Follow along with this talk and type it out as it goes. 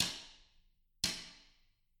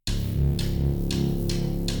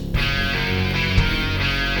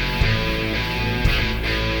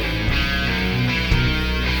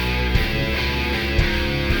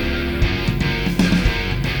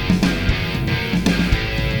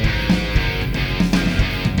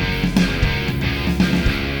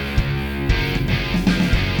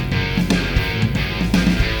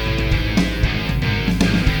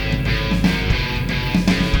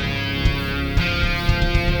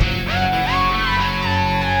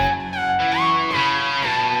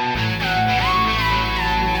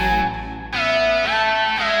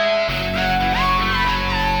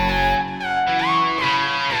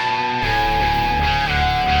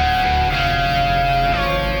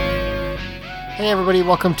Hey everybody,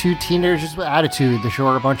 welcome to Teenagers with Attitude, the show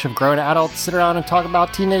where a bunch of grown adults sit around and talk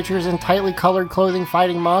about teenagers in tightly colored clothing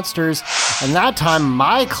fighting monsters. And that time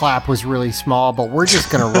my clap was really small, but we're just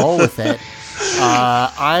going to roll with it.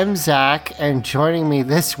 I'm Zach, and joining me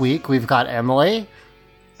this week, we've got Emily.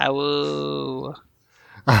 Hello.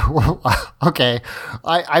 Okay.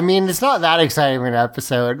 I mean, it's not that exciting of an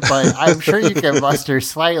episode, but I'm sure you can muster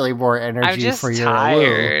slightly more energy for your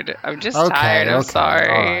tired. I'm just tired. I'm sorry.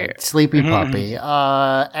 All right. Sleepy puppy.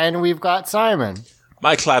 And we've got Simon.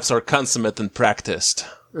 My claps are consummate and practiced.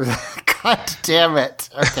 God damn it.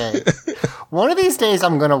 Okay. One of these days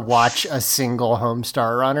I'm going to watch a single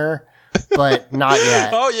Homestar Runner, but not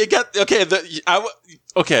yet. Oh, you got... Okay.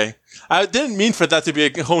 Okay. I didn't mean for that to be a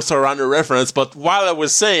Homestar Runner reference, but while I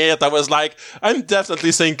was saying it, I was like, I'm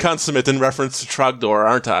definitely saying consummate in reference to Trogdor,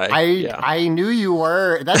 aren't I? I knew you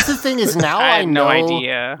were. That's the thing is now I had know. no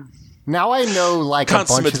idea. Now I know like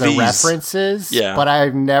Consummate a bunch of the V's. references, Yeah. but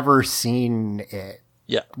I've never seen it.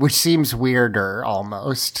 Yeah. Which seems weirder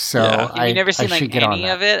almost. So Yeah. Have you never seen I like should get on any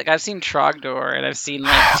that. of it? Like, I've seen Trogdor and I've seen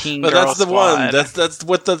like Teen But Girl that's the Squad. one. That's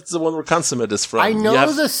the one where consummate is from. I know You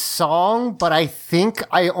have- the song, but I think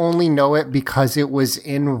I only know it because it was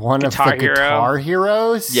in one Guitar of the Hero? Guitar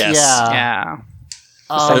Heroes. Yes. Yeah.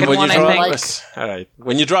 Um, second when one, you I draw, think. all right.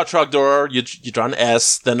 When you draw Trogdor, you draw an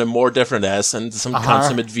S, then a more different S, and some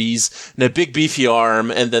consummate V's, and a big beefy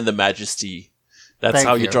arm, and then the Majesty. That's Thank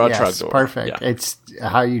how you draw a Yes, Trogdor. Perfect. Yeah. It's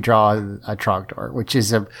how you draw a Trogdor, which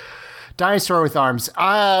is a dinosaur with arms.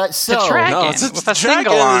 So dragon. No, it's a With a dragon.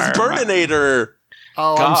 single arm. It's Burninator.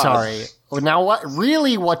 Oh, God. I'm sorry. Well, now what?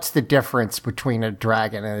 Really, what's the difference between a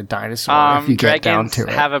dragon and a dinosaur? If you get down Dragons to it,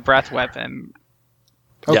 have a breath weapon.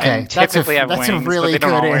 okay, and that's typically have a wings, really but they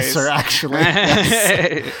good don't always. answer, actually.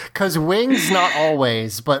 Because wings, not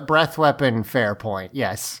always, but breath weapon, fair point.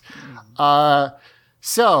 Yes.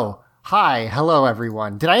 So, hi, hello,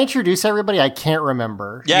 everyone. Did I introduce everybody? I can't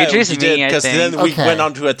remember. Yeah, introduced you me, did, I because think. then we Okay. went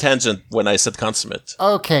on to a tangent when I said consummate.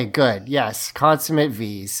 Okay, good. Yes, consummate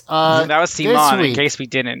V's. That was this Simon, in week- case we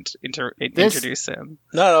didn't introduce him.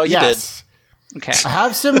 No, you Yes. Okay. I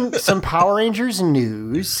have some Power Rangers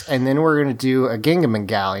news, and then we're going to do a Gingaman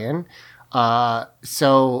Galleon.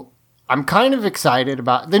 So I'm kind of excited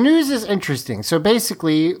about the news. Is interesting. So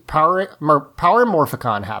basically, Power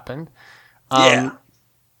Morphicon happened, did.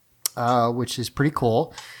 which is pretty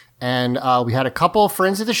cool. And we had a couple of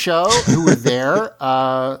friends of the show who were there.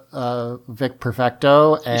 Vic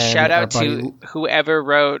Perfecto and Shout our out buddy- to whoever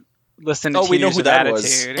wrote "Listen to Oh, we know Teenagers who with that was.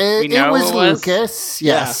 Attitude." It, We know it was who it Lucas.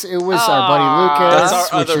 Yes, it was our Aw. buddy Lucas. That's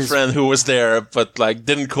our which other is friend who was there, but like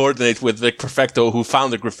didn't coordinate with Vic Perfecto, who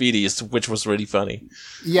found the graffitis, which was really funny.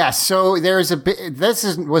 Yes, so there's a bit.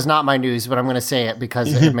 Was not my news, but I'm going to say it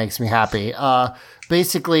because it makes me happy.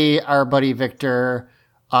 Basically, our buddy Victor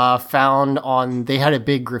found they had a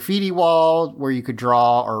big graffiti wall where you could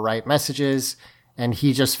draw or write messages, and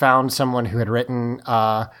he just found someone who had written.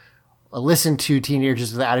 Listen to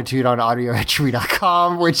Teenagers with Attitude on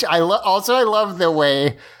audioentry.com, which I love the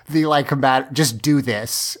way the just do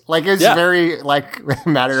this. Like it's Yeah. very like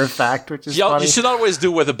matter of fact, which is funny. You should always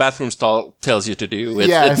do what the bathroom stall tells you to do. It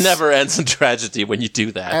Yes. never ends in tragedy when you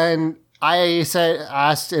do that. And I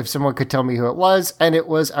asked if someone could tell me who it was, and it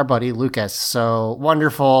was our buddy Lucas. So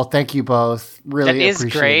wonderful. Thank you both. Really That is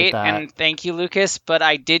appreciated great, that. and thank you, Lucas. But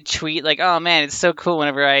I did tweet like, "Oh man, it's so cool!"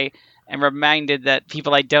 Whenever I am reminded that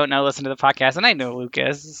people I don't know listen to the podcast, and I know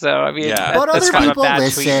Lucas, so I mean, Yeah. But that's other kind of a people bad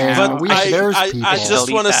listen. tweet now. But we- I there's people. just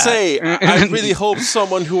Delete want to that. say, I really hope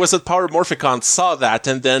someone who was at Power Morphicon saw that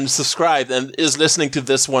and then subscribed and is listening to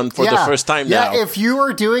this one for the first time now. Yeah, if you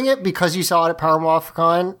are doing it because you saw it at Power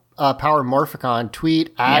Morphicon,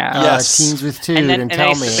 tweet at Yeah. Yes. Teens with Tude and and, then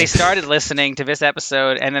tell they, me. they started listening to this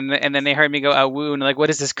episode, and then they heard me go, "Oh, woo," and they're like,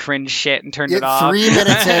 "What is this cringe shit?" and turned it off. 3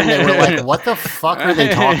 minutes in, they were like, "What the fuck are they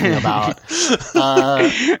talking about?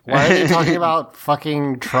 Why are they talking about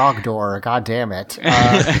fucking Trogdor? God damn it!"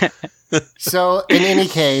 So, in any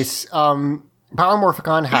case, Power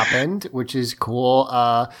Morphicon happened, which is cool.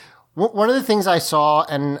 One of the things I saw,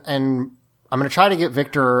 and I'm going to try to get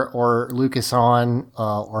Victor or Lucas on,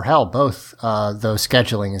 or hell, both, though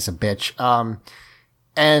scheduling is a bitch.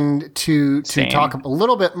 And to Same. talk a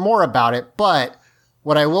little bit more about it. But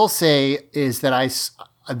what I will say is that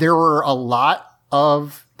there was a lot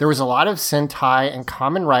of Sentai and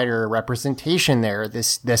Kamen Rider representation there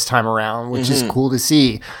this time around, which is cool to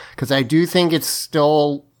see, because I do think it's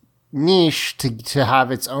still niche to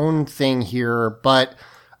have its own thing here. But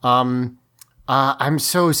I'm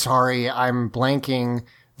so sorry, I'm blanking.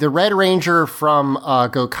 The Red Ranger from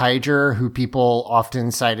Gokaiger, who people often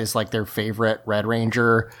cite as like their favorite Red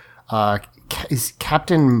Ranger, is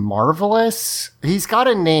Captain Marvelous? He's got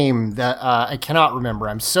a name that I cannot remember.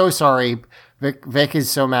 I'm so sorry. Vic is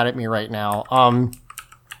so mad at me right now.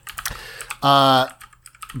 But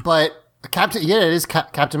Captain, it is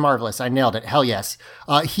Captain Marvelous. I nailed it. Hell yes.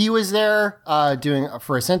 He was there doing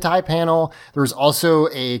for a Sentai panel. There was also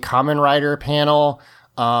a Kamen Rider panel.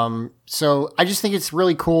 So I just think it's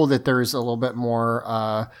really cool that there's a little bit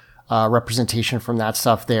more representation from that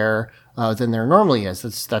stuff there than there normally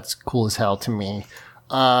is. That's cool as hell to me.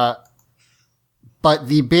 But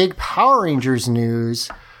the big Power Rangers news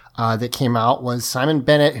that came out was Simon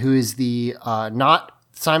Bennett, who is the not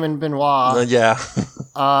Simon Benoit. Yeah.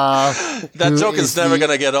 That joke is never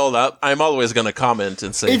going to get old. I'm always going to comment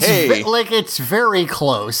and say, hey. It's very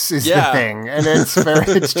close is the thing. And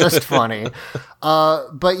it's just funny.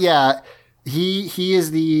 But yeah, he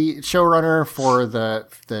is the showrunner for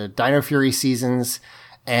the Dino Fury seasons.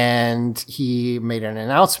 And he made an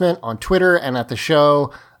announcement on Twitter and at the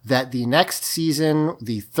show that the next season,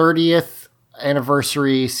 the 30th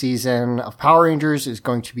anniversary season of Power Rangers, is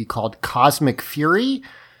going to be called Cosmic Fury,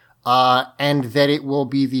 and that it will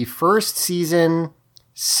be the first season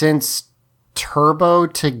since Turbo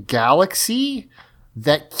to Galaxy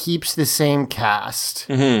that keeps the same cast,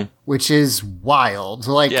 which is wild.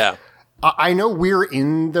 I know we're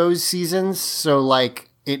in those seasons, so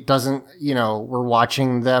it doesn't, we're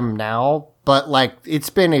watching them now, but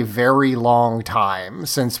it's been a very long time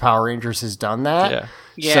since Power Rangers has done that. Yeah.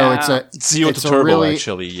 Yeah. So it's Zeo to Turbo, really,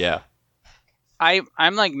 actually, yeah. I'm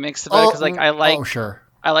mixed about it because sure.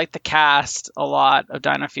 I like the cast a lot of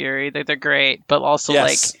Dino Fury. They're great, but also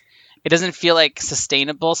it doesn't feel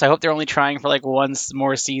sustainable. So I hope they're only trying for one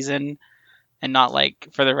more season and not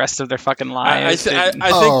for the rest of their fucking lives.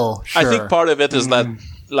 I think part of it is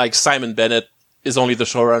that Simon Bennett is only the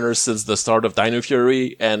showrunner since the start of Dino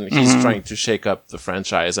Fury, and he's trying to shake up the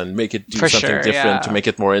franchise and make it do something different to make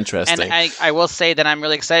it more interesting. And I will say that I'm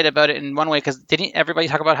really excited about it in one way, because didn't everybody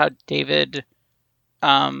talk about how David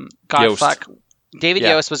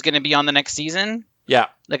Yost was going to be on the next season? Yeah.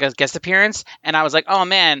 A guest appearance? And I was like, oh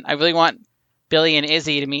man, I really want Billy and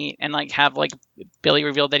Izzy to meet and have Billy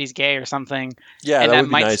reveal that he's gay or something. Yeah, and that that would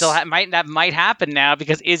be might nice. that might happen now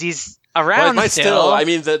because Izzy's around. Well, it might still. I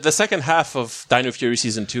mean, the second half of Dino Fury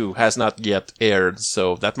season 2 has not yet aired,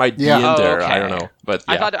 so that might be in there. Okay. I don't know, but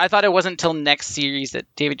yeah. I thought it wasn't until next series that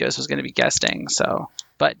David Yost was going to be guesting. So,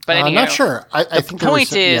 but anyhow, I'm not sure. I think the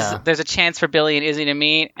point is there's a chance for Billy and Izzy to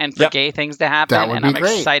meet and for gay things to happen, that would and be I'm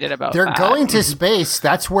great. Excited about. They're that. going to space.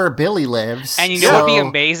 That's where Billy lives. And you know what would be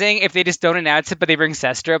amazing if they just don't announce it, but they bring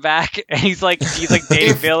Sestro back and he's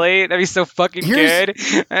dating Billy. That'd be so fucking good.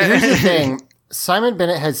 Here's the thing. Simon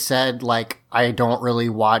Bennett has said, I don't really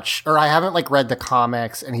watch, or I haven't, read the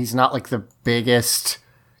comics, and he's not, the biggest,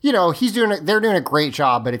 they're doing a great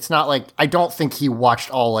job, but it's not, I don't think he watched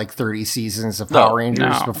all, 30 seasons of Power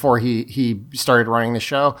Rangers before he started running the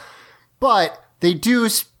show. But they do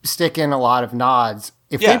stick in a lot of nods.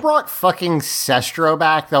 If they brought fucking Sestro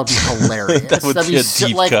back, that would be hilarious. That would be a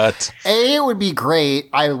deep cut. It would be great.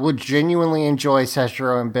 I would genuinely enjoy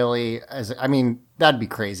Sestro and Billy that'd be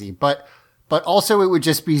crazy, But also it would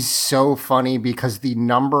just be so funny because the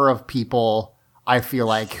number of people I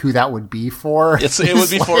feel who that would be for. It would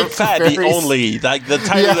be for Fabby only. The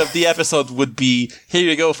title of the episode would be, here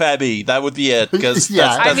you go, Fabby. That would be it. Because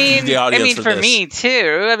that's the audience for this. Me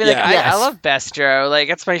too. I love Bestro.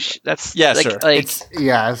 That's my, that's sure.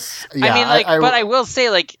 Yes. Yeah, but I will say,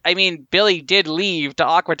 Billy did leave to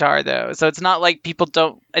Aquitar though. So it's not like people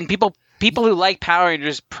don't, and people who like Power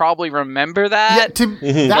Rangers probably remember that.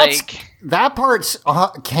 That part's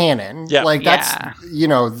canon. Yeah. That's,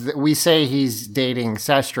 we say he's dating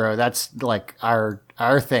Sestro. That's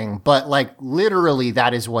our thing. But literally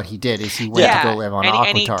that is what he did is he went to go live on Aquitar.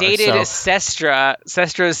 And he dated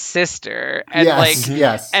Sestra's sister. And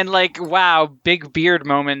yes. And wow, big beard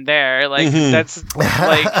moment there. That's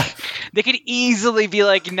they could easily be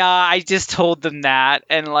nah, I just told them that.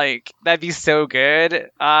 And that'd be so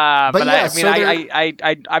good. I'm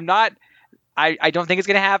not, I don't think it's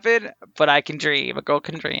going to happen, but I can dream. A girl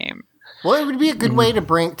can dream. Well, it would be a good way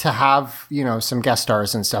to have, some guest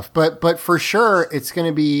stars and stuff. But for sure, it's going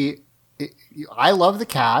to be, I love the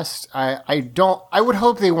cast. I would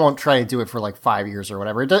hope they won't try to do it for 5 years or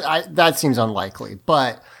whatever. That seems unlikely,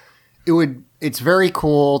 but it's very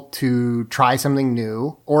cool to try something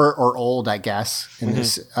new or old, I guess, in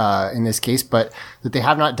this case, but that they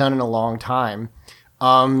have not done in a long time.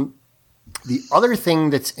 The other thing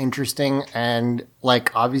that's interesting, and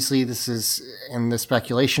obviously this is in the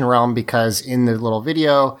speculation realm because in the little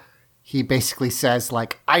video, he basically says,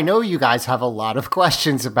 like, I know you guys have a lot of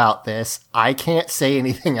questions about this. I can't say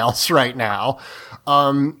anything else right now.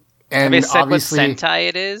 And have they said what Sentai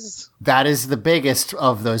it is? That is the biggest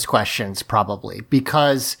of those questions, probably,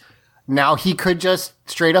 because now he could just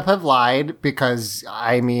straight up have lied, because,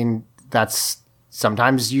 I mean, that's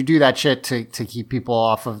sometimes you do that shit to keep people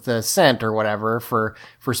off of the scent or whatever for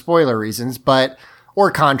spoiler reasons,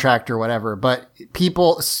 or contract or whatever. But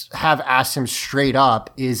people have asked him straight up,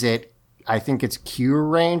 is it, I think it's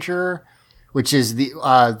Kyuranger, which is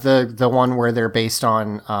the one where they're based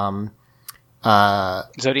on,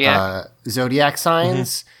 zodiac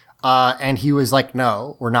signs. And he was like,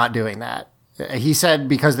 no, we're not doing that. He said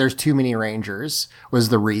because there's too many rangers was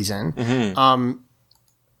the reason.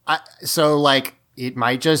 So like, it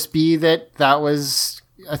might just be that was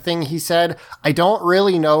a thing he said. I don't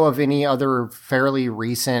really know of any other fairly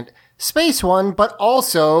recent space one, but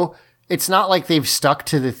also it's not like they've stuck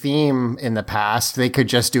to the theme in the past. They could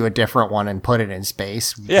just do a different one and put it in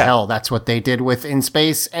space. Yeah. Hell, that's what they did with In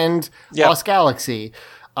Space and Lost Galaxy.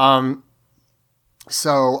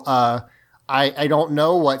 So I don't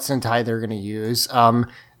know what Sentai they're going to use.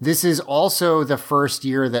 This is also the first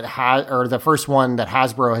year that the first one that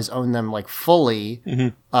Hasbro has owned them like fully,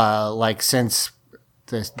 like since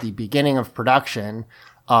the beginning of production.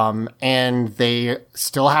 And they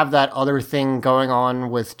still have that other thing going on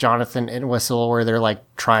with Jonathan Entwistle where they're like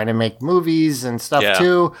trying to make movies and stuff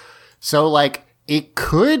too. So like it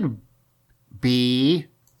could be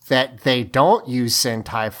that they don't use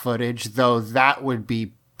Sentai footage, though that would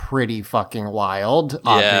be pretty fucking wild,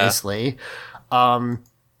 obviously.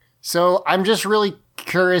 So I'm just really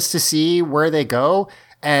curious to see where they go.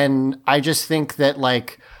 And I just think that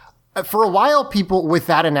like, for a while, people with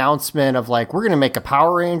that announcement of like, we're going to make a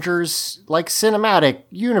Power Rangers like cinematic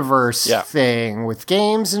universe thing with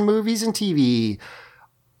games and movies and TV.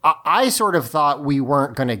 I sort of thought we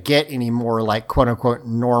weren't going to get any more like quote unquote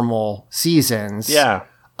normal seasons. Yeah.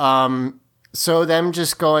 So them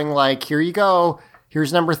just going like, here you go.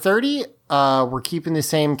 Here's number 30. We're keeping the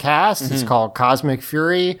same cast. It's called Cosmic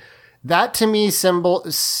Fury. That to me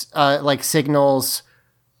signals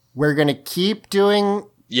we're going to keep doing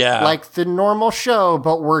like the normal show,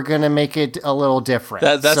 but we're going to make it a little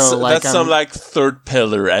different. That's some like third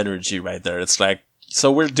pillar energy right there. It's like, so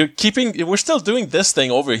we're still doing this thing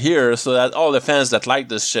over here so that all the fans that like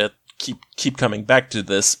this shit keep coming back to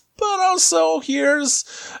this. But also, here's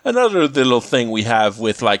another little thing we have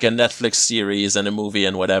with like a Netflix series and a movie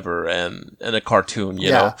and whatever and a cartoon,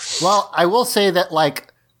 you know? Well, I will say that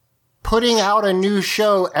like putting out a new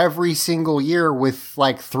show every single year with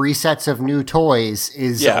like 3 sets of new toys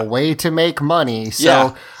is a way to make money.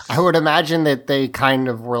 So I would imagine that they kind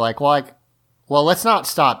of were like, well, let's not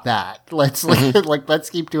stop that. Let's let's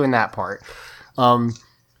keep doing that part.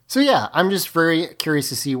 So yeah, I'm just very curious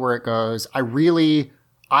to see where it goes.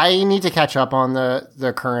 I need to catch up on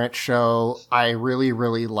the current show. I really,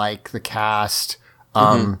 really like the cast.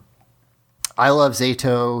 I love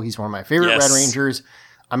Zayto. He's one of my favorite Red Rangers.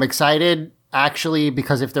 I'm excited, actually,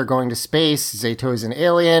 because if they're going to space, Zayto is an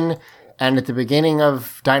alien. And at the beginning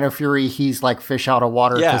of Dino Fury, he's like fish out of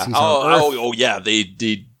water because he's on Earth. Oh, yeah. They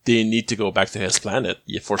need to go back to his planet,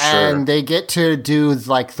 for sure. And they get to do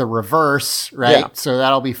like the reverse, right? Yeah. So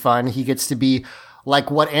that'll be fun. He gets to be like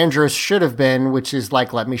what Andros should have been, which is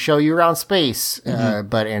like, let me show you around space.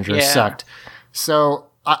 But Andros sucked. So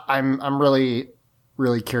I'm really,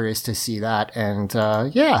 really curious to see that. And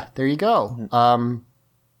there you go.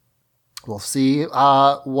 We'll see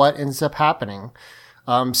what ends up happening.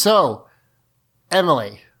 So,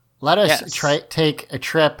 Emily, let us take a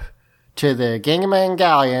trip to the Gingaman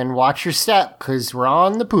Galleon. Watch your step, because we're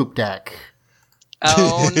on the poop deck.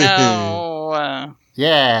 Oh, no.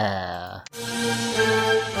 Yeah.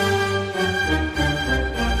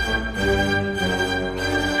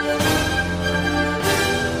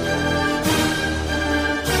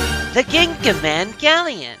 The Gingaman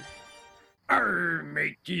Galleon. Arr,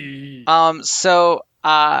 matey. So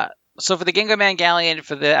for the Gingaman Galleon,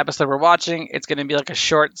 for the episode we're watching, it's going to be like a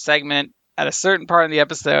short segment at a certain part in the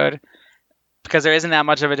episode because there isn't that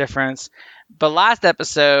much of a difference. But last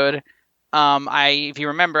episode, if you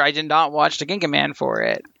remember, I did not watch the Gingaman for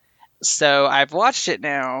it. So I've watched it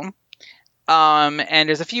now. And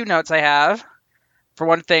there's a few notes I have. For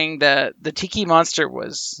one thing, the Tiki Monster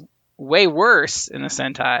was way worse in the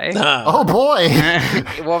Sentai. Oh boy!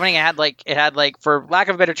 Well, it had for lack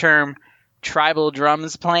of a better term, tribal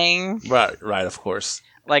drums playing. Right, of course.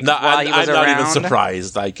 While he was around. I'm not even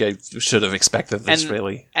surprised. Like, I should have expected this,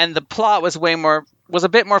 really. And the plot was a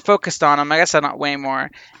bit more focused on him. I guess not way more.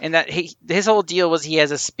 In that his whole deal was he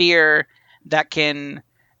has a spear that can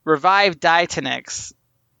revive Diatonex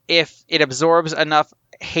if it absorbs enough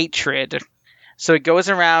hatred. So it goes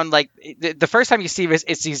around, like, the first time you see this,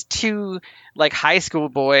 it's these two, like, high school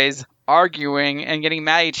boys arguing and getting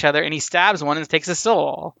mad at each other, and he stabs one and takes his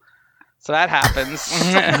soul. So that happens.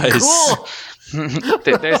 Nice.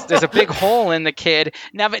 There's a big hole in the kid.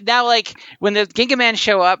 Now, like, when the Gingaman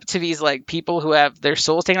show up to these, like, people who have their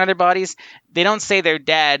souls taken out of their bodies, they don't say they're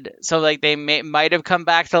dead. So, like, they might have come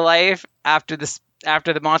back to life after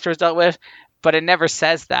the monster was dealt with, but it never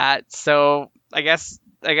says that. So I guess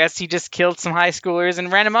he just killed some high schoolers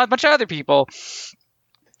and ran a bunch of other people.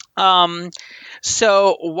 So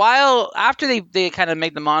after they kind of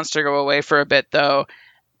make the monster go away for a bit, though,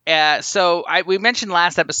 we mentioned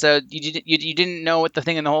last episode you didn't know what the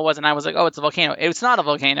thing in the hole was, and I was like, oh, it's a volcano. It's not a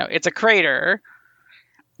volcano. It's a crater.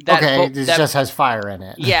 It just has fire in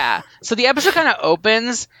it. Yeah. So the episode kind of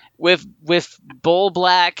opens with Bull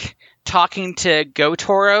Black talking to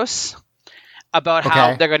Gotoros about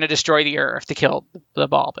how they're going to destroy the Earth to kill the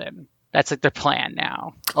Balbin. That's like their plan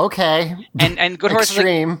now. Okay. And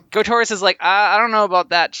Gotoros is like, I don't know about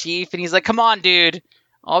that, Chief. And he's like, come on, dude.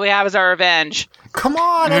 All we have is our revenge. Come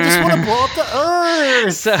on, I just want to blow up the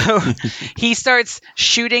Earth. So he starts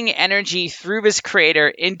shooting energy through this crater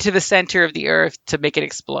into the center of the Earth to make it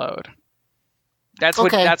explode. That's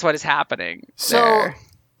what is happening.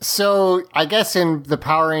 So I guess in the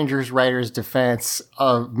Power Rangers writers' defense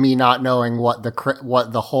of me not knowing what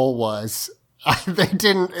the hole was, they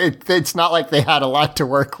didn't. It's not like they had a lot to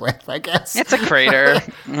work with. I guess it's a crater.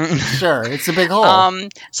 Sure, it's a big hole.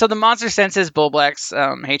 So the monster senses Bull Black's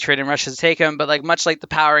hatred and rushes to take him, but like much like the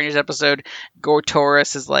Power Rangers episode,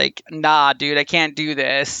 Gotoros is like, "Nah, dude, I can't do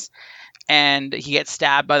this," and he gets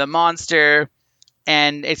stabbed by the monster.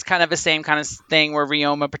 And it's kind of the same kind of thing where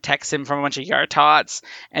Ryoma protects him from a bunch of Yartots.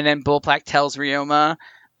 And then Bull Black tells Ryoma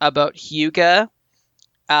about Hyuga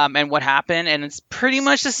and what happened. And it's pretty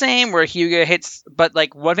much the same where Hyuga hits. But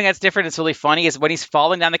like one thing that's different, it's really funny, is when he's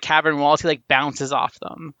falling down the cavern walls, he like bounces off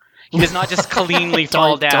them. He does not just cleanly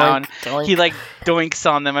fall down. Doink. He like doinks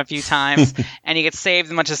on them a few times. And he gets saved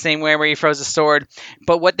in much the same way where he throws a sword.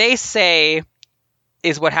 But what they say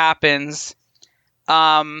is what happens.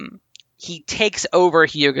 He takes over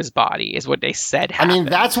Hyuga's body, is what they said happened. I mean,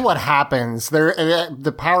 that's what happens.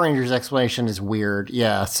 The Power Rangers explanation is weird.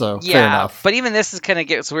 Yeah, so fair enough. But even this is kind of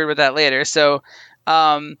gets weird with that later. So,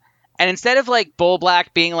 and instead of like Bull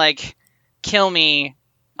Black being like, "Kill me,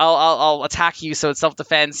 I'll attack you," so it's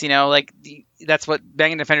self-defense. You know, like that's what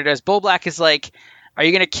Bang Defender does. Bull Black is like, "Are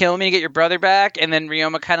you gonna kill me to get your brother back?" And then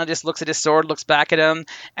Ryoma kind of just looks at his sword, looks back at him,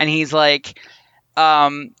 and he's like,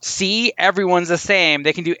 see, everyone's the same.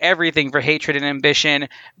 They can do everything for hatred and ambition,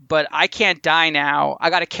 but I can't die now.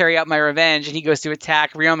 I got to carry out my revenge. And he goes to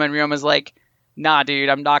attack Ryoma, and Ryoma's like, "Nah, dude,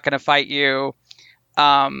 I'm not going to fight you."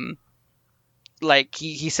 Like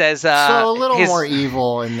he says, so a little more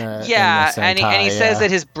evil in the and he says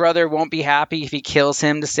that his brother won't be happy if he kills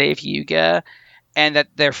him to save Hyuga, and that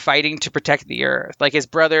they're fighting to protect the Earth. Like his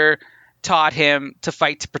brother taught him to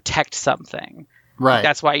fight to protect something. Right. Like,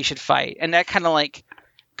 that's why you should fight. And that kind of like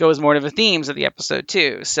goes more to the themes of the episode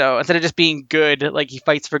too. So instead of just being good, like he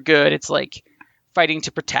fights for good, it's like fighting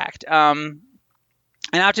to protect. And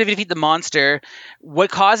after they defeat the monster,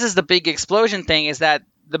 what causes the big explosion thing is that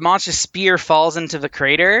the monster's spear falls into the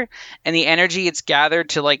crater, and the energy it's gathered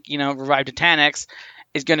to like, you know, revive Titanex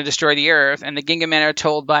is going to destroy the Earth. And the Gingamen are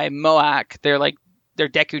told by Moak, they're like their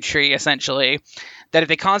Deku Tree essentially, that if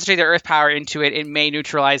they concentrate their Earth power into it, it may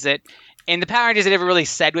neutralize it. In the Power Rangers, they never really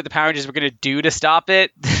said what the Power Rangers were going to do to stop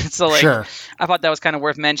it. So, like, sure. I thought that was kind of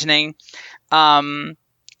worth mentioning. And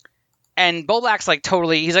Bull Black's like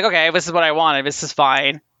he's like, okay, this is what I wanted. This is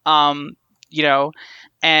fine. You know,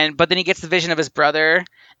 but then he gets the vision of his brother,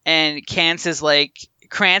 and Krantz is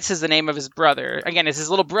the name of his brother. Again, it's his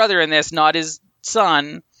little brother in this, not his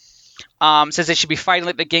son. Says they should be fighting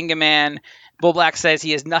like the Gingaman. Bull Black says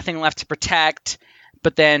he has nothing left to protect,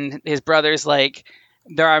 but then his brother's like,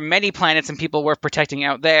 there are many planets and people worth protecting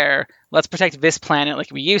out there. Let's protect this planet like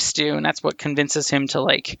we used to. And that's what convinces him to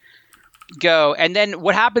like go. And then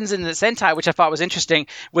what happens in the Sentai, which I thought was interesting,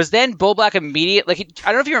 was then Bull Black immediately, like, I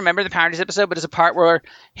don't know if you remember the Power Rangers episode, but there's a part where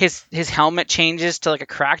his helmet changes to like a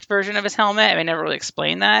cracked version of his helmet. And I never really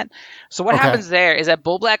explained that. So what happens there is that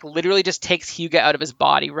Bull Black literally just takes Hyuga out of his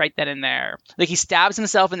body right then and there. Like he stabs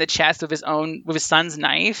himself in the chest with his son's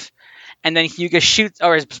knife. And then Hyuga shoots,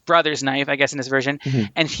 or his brother's knife, I guess in this version,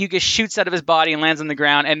 and Hyuga shoots out of his body and lands on the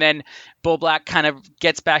ground, and then Bull Black kind of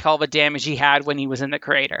gets back all the damage he had when he was in the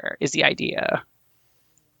crater, is the idea.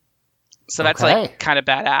 So that's like kind of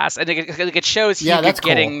badass. And it shows Hyuga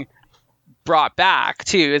getting brought back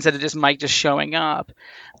too, instead of just Mike just showing up.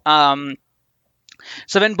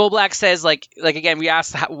 So then Bull Black says, like again, we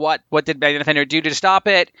asked what did Magnet Defender do to stop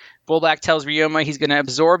it. Bull Black tells Ryoma he's going to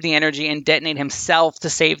absorb the energy and detonate himself to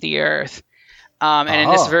save the Earth. And in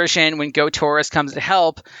this version, when Go Taurus comes to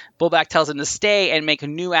help, Bull Black tells him to stay and make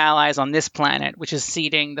new allies on this planet, which is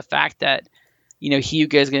seeding the fact that,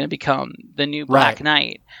 Hyuga is going to become the new Black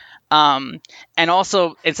Knight. And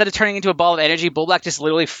also, instead of turning into a ball of energy, Bull Black just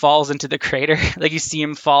literally falls into the crater. Like, you see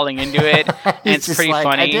him falling into it, and it's pretty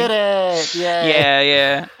funny. I did it!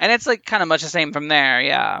 Yeah. And it's, like, kind of much the same from there,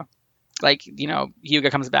 yeah. Like, Hyuga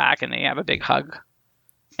comes back, and they have a big hug.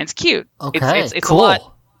 And it's cute. Okay, it's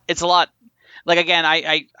cool. It's a lot. Like, again,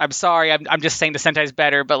 I'm sorry, I'm just saying the Sentai's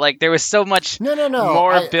better, but, like, there was so much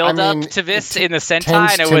more build-up to this in the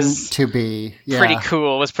Sentai, and it was pretty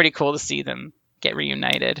cool. It was pretty cool to see them get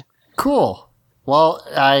reunited. Cool. Well,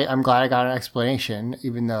 I'm glad I got an explanation,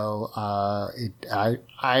 even though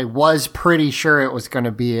I was pretty sure it was going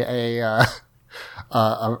to be a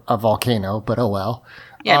volcano, but oh well.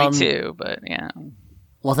 Yeah, me too, but yeah.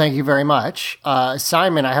 Well, thank you very much.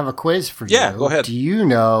 Simon, I have a quiz for you. Yeah, go ahead. Do you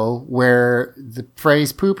know where the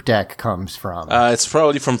phrase poop deck comes from? It's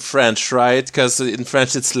probably from French, right? Because in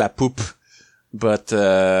French it's la poupe. But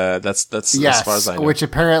that's as far as I know. Which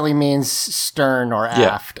apparently means stern or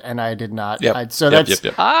aft, and I did not. Yep. I just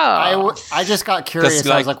got curious.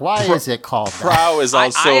 I was like, why is it called that? Prow is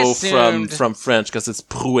also from French, because it's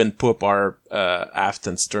proue and poupe are aft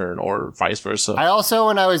and stern, or vice versa. I also,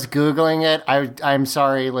 when I was Googling it, I'm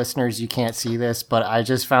sorry, listeners, you can't see this, but I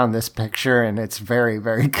just found this picture, and it's very,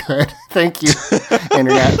 very good. Thank you,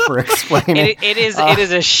 Internet, for explaining. It is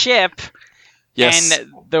a ship. Yes.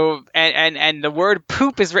 And the word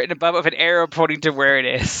poop is written above with an arrow pointing to where it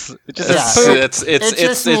is. It's at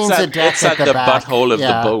the butthole of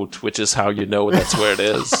the boat, which is how you know that's where it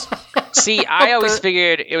is. See, I always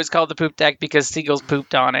figured it was called the poop deck because seagulls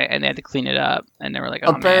pooped on it and they had to clean it up, and they were like,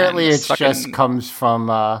 "Oh, apparently man, it just comes from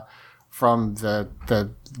the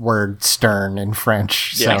word stern in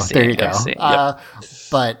French." So there you go.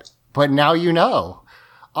 But now you know.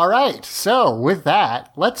 All right, so with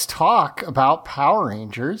that, let's talk about Power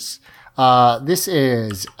Rangers. This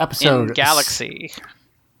is episode in Galaxy.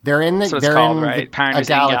 They're in Power Rangers a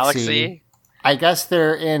Galaxy. I guess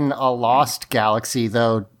they're in a lost galaxy,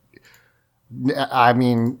 though. I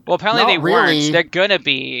mean, well, apparently they weren't. They're gonna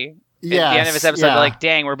be. Yes, at the end of this episode, they're like,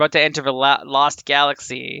 "Dang, we're about to enter the lost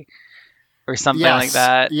galaxy," or something like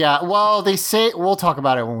that. Yeah. Well, they say we'll talk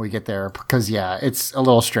about it when we get there because it's a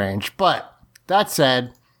little strange. But that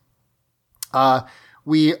said.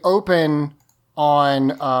 We open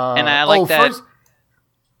on, and I like that. First,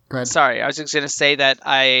 go ahead. Sorry, I was just going to say that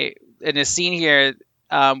in a scene here,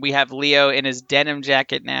 we have Leo in his denim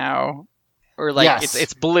jacket now, or like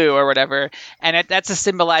it's blue or whatever, and that's to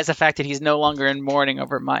symbolize the fact that he's no longer in mourning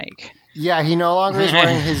over Mike. Yeah, he no longer is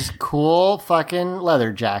wearing his cool fucking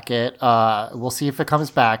leather jacket. We'll see if it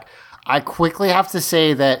comes back. I quickly have to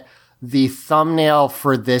say that the thumbnail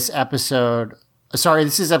for this episode. Sorry,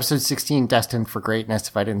 this is episode 16, Destined for Greatness,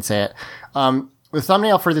 if I didn't say it. The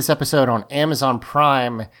thumbnail for this episode on Amazon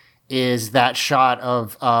Prime is that shot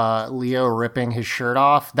of Leo ripping his shirt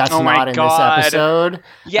off. That's not in this episode.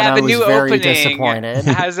 Yeah, the new opening has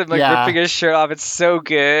him ripping his shirt off. It's so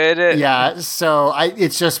good. Yeah, so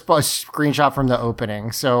it's just a screenshot from the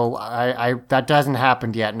opening. So I that hasn't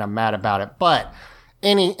happened yet, and I'm mad about it. But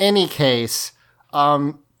any case,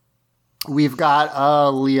 we've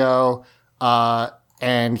got Leo...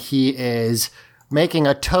 and he is making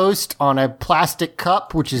a toast on a plastic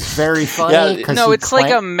cup, which is very funny. It's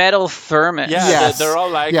like a metal thermos. Yeah, they're all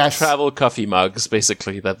like travel coffee mugs,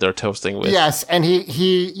 basically, that they're toasting with. Yes, and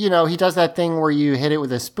he does that thing where you hit it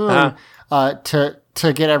with a spoon to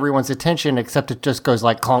get everyone's attention, except it just goes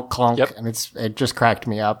like clunk, clunk, and it just cracked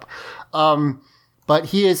me up. But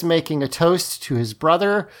he is making a toast to his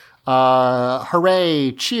brother.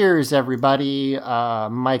 Hooray, cheers, everybody.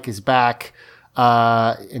 Mike is back.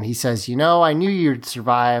 And he says, I knew you'd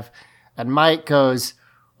survive. And Mike goes,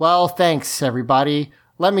 well, thanks, everybody.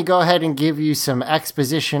 Let me go ahead and give you some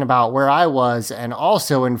exposition about where I was and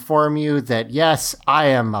also inform you that, yes, I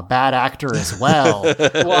am a bad actor as well.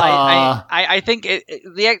 Well, I think it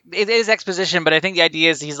is exposition, but I think the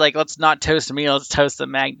idea is he's like, let's not toast me, let's toast the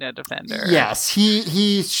Magnet Defender. Yes,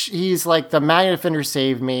 he's like, the Magnet Defender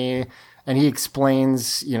saved me, and he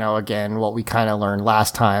explains, again, what we kind of learned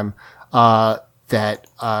last time, that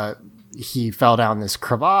he fell down this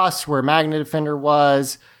crevasse where Magnet Defender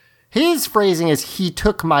was. His phrasing is, he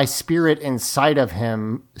took my spirit inside of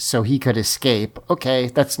him so he could escape. Okay,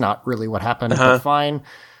 that's not really what happened, but fine.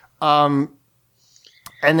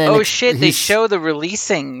 And then they show the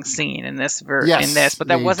releasing scene in this but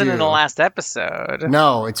that wasn't in the last episode.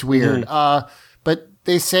 No, it's weird. But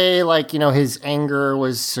they say like, his anger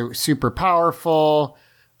was super powerful.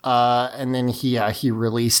 And then he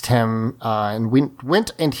released him,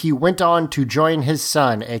 and he went on to join his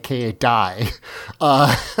son, aka Die.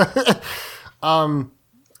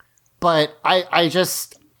 But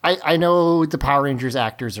I know the Power Rangers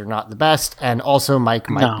actors are not the best, and also Mike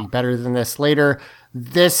might be better than this later.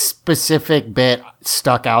 This specific bit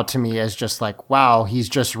stuck out to me as just like, wow, he's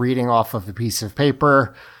just reading off of a piece of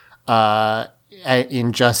paper,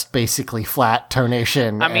 in just basically flat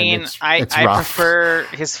tonation. I mean, I prefer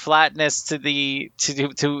his flatness to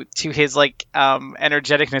his like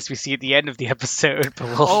energeticness we see at the end of the episode.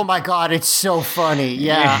 Oh my god, it's so funny.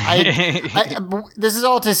 Yeah, this is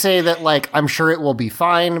all to say that like I'm sure it will be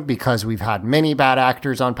fine because we've had many bad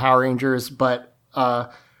actors on Power Rangers, but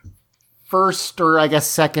first or I guess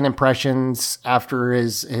second impressions after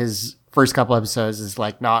his first couple episodes is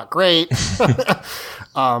like not great.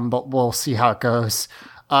 But we'll see how it goes.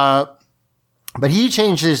 But he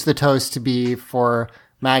changes the toast to be for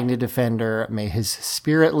Magna Defender, may his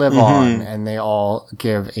spirit live on, and they all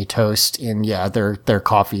give a toast in their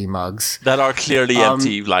coffee mugs that are clearly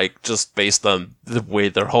empty, like just based on the way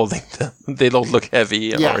they're holding them. They don't look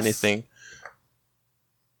heavy or anything.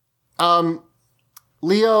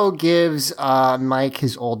 Leo gives Mike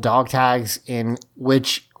his old dog tags, in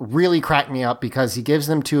which really cracked me up because he gives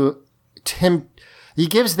them to him. He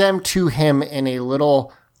gives them to him in a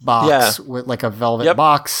little box with like a velvet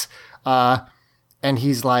box. And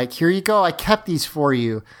he's like, here you go. I kept these for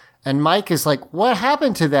you. And Mike is like, what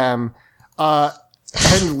happened to them? And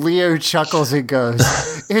Leo chuckles and goes,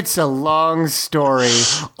 it's a long story.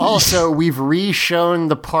 Also, we've re-shown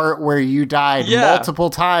the part where you died multiple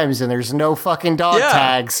times and there's no fucking dog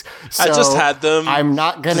tags. So I just had them. I'm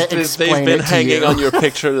not going to explain it to you. They've been hanging on your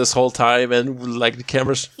picture this whole time and like the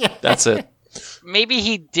cameras. That's it. Maybe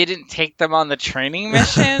he didn't take them on the training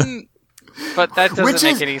mission, but that doesn't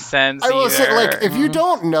make any sense. I will say, like, if you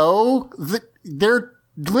don't know, they're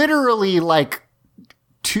literally like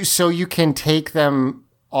so you can take them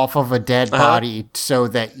off of a dead body so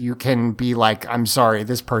that you can be like, I'm sorry,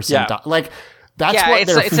 this person died. Like, that's what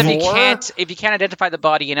they're for. If you can't identify the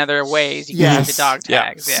body in other ways, you can take the dog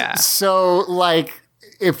tags. Yeah. So, like,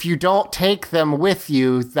 if you don't take them with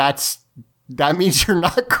you, that means you're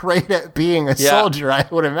not great at being a soldier, I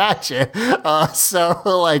would imagine. So,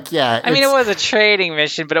 like, I mean, it was a training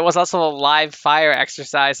mission, but it was also a live fire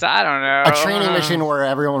exercise, so I don't know. A training mission where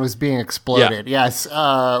everyone was being exploded, yes.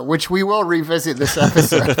 Which we will revisit this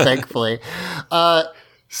episode, thankfully.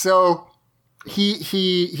 So,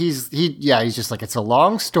 he's just like, it's a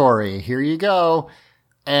long story. Here you go.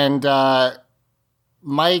 And,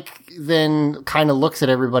 Mike then kind of looks at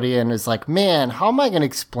everybody and is like, man, how am I going to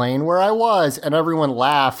explain where I was? And everyone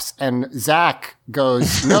laughs. And Zach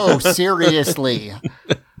goes, no, seriously.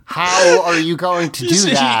 How are you going to do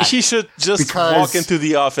that? He should just walk into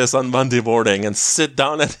the office on Monday morning and sit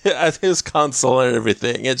down at his console and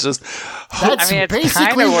everything. It's just... That's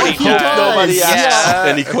basically what he does. Nobody asks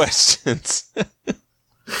any questions.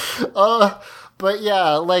 But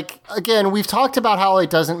yeah, like, again, we've talked about how it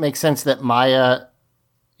doesn't make sense that Maya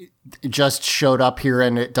just showed up here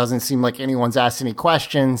and it doesn't seem like anyone's asked any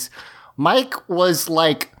questions. Mike was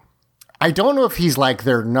like, I don't know if he's like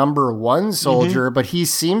their number one soldier, but he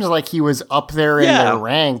seems like he was up there in their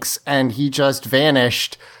ranks and he just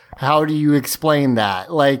vanished. How do you explain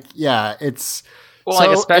that? Like, it's... Well, so,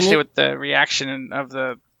 like, especially with the reaction of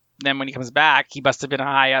then when he comes back, he must have been a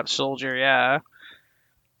high up soldier,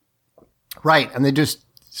 Right, and they just...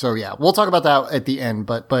 So yeah, we'll talk about that at the end,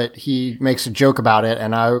 but he makes a joke about it,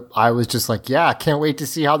 and I was just like, yeah, can't wait to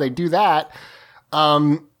see how they do that.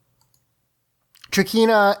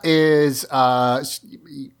 Trakina is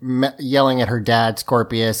yelling at her dad,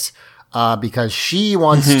 Scorpius, because she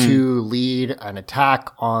wants to lead an attack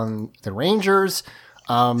on the Rangers,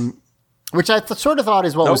 which I sort of thought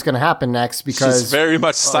is what was going to happen next, because she's very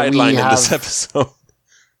much sidelined in this episode.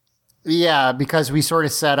 Yeah, because we sort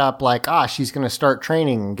of set up like, she's going to start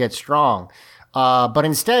training and get strong. But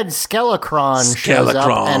instead, Skelecron shows up,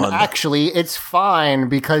 and actually, it's fine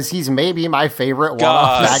because he's maybe my favorite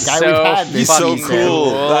one-off bad guy we've had this season. He's so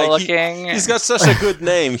cool. Like, he's got such a good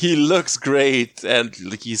name. He looks great, and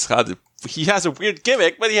he has a weird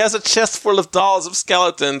gimmick, but he has a chest full of dolls of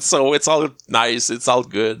skeletons, so it's all nice. It's all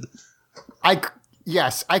good.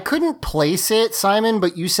 Yes, I couldn't place it, Simon,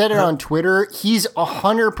 but you said it on Twitter. He's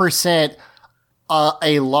 100%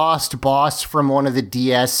 a lost boss from one of the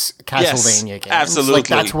DS Castlevania games. Absolutely. Like,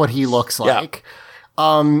 that's what he looks like.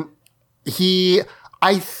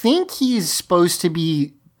 I think he's supposed to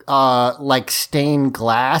be like stained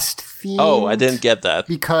glass themed. Oh, I didn't get that.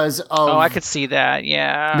 Because I could see that,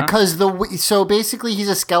 yeah. Because so basically he's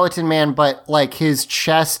a skeleton man, but like his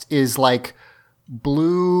chest is like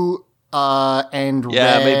blue and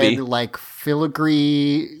red, maybe. Like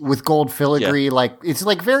filigree with gold filigree, like it's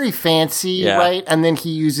like very fancy, right? And then he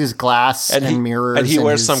uses glass and mirrors, and he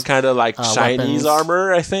wears some kind of like Chinese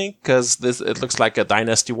armor, I think, because it looks like a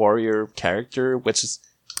Dynasty Warrior character, which is.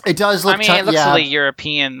 It does look. It looks really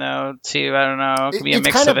European though, too. I don't know. It could be a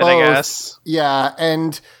mix of it, I guess. Yeah,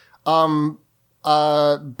 and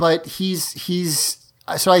but he's.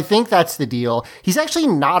 So I think that's the deal. He's actually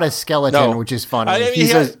not a skeleton, which is funny. He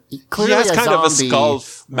has kind of a skull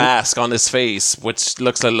mask on his face, which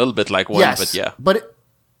looks a little bit like one. Yes, but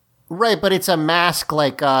yeah, but it's a mask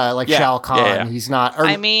like Shao Kahn. Yeah. He's not. Or,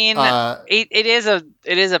 it is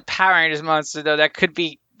a Power Rangers monster though. That could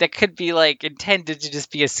be like intended to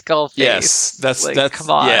just be a skull face. Yes, that's come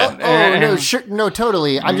on. Yeah. No, sure, no,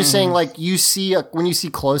 totally. I'm just saying, like you see when you see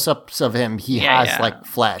close-ups of him, he has like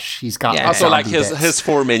flesh. He's got also like his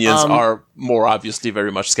four minions are more obviously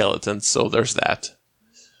very much skeletons. So there's that.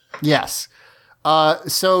 Yes.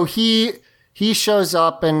 So he shows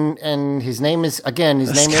up and his name is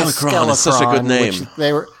Skelecron. It's such a good name.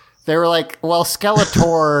 They were like, well,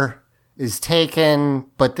 Skeletor. Is taken,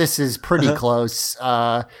 but this is pretty close.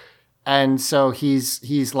 And so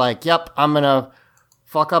he's like, yep, I'm gonna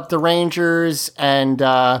fuck up the Rangers. And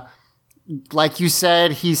like you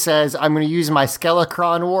said, he says, I'm gonna use my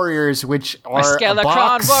Skelecron Warriors, which are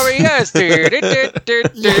Skelecron Warriors.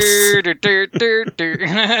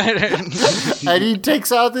 And he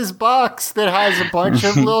takes out this box that has a bunch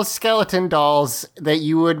of little skeleton dolls that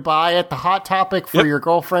you would buy at the Hot Topic for your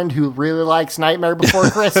girlfriend who really likes Nightmare Before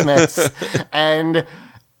Christmas. And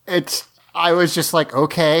I was just like,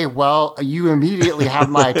 okay, well, you immediately have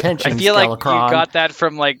my attention, I feel Skelecron. like you got that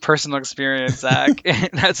from like personal experience, Zach.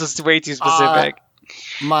 That's just way too specific.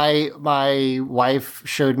 My wife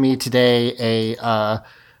showed me today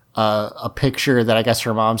a picture that I guess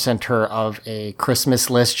her mom sent her of a Christmas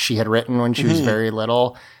list she had written when she was very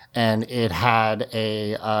little. And it had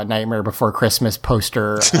a Nightmare Before Christmas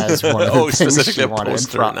poster as one of the things she wanted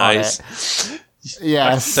from it. Yes.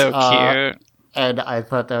 That's so cute. And I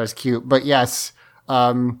thought that was cute. But yes,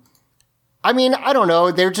 I mean, I don't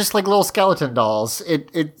know. They're just like little skeleton dolls.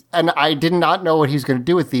 And I did not know what he was going to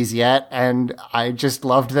do with these yet. And I just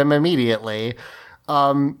loved them immediately.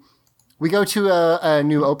 We go to a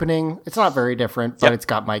new opening. It's not very different, but it's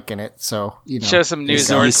got Mike in it. So, show some new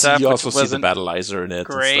Zord stuff. You also see the Battleizer in it.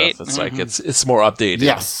 Great. And stuff. It's like, it's more updated.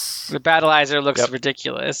 Yes. The Battleizer looks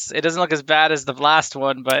ridiculous. It doesn't look as bad as the last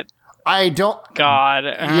one, but I don't. God.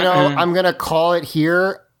 I'm going to call it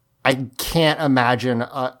here. I can't imagine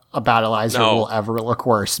a Battleizer will ever look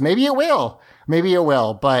worse. Maybe it will.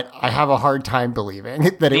 But I have a hard time believing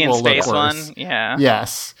that it will look worse. One? Yeah.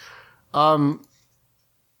 Yes.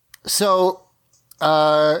 So,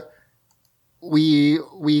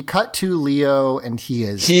 we cut to Leo, and he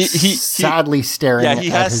is sadly staring at his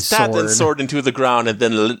sword. Yeah, he has stabbed his sword into the ground and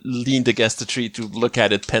then leaned against the tree to look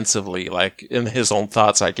at it pensively, like in his own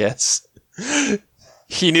thoughts, I guess.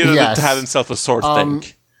 He needed to have himself a sword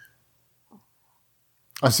think.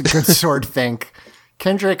 That's a good sword think.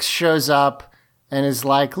 Kendricks shows up and is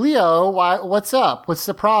like, Leo, what's up? What's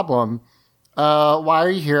the problem? Why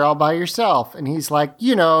are you here all by yourself? And he's like,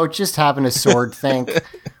 just having a sword think.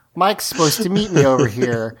 Mike's supposed to meet me over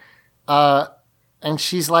here. And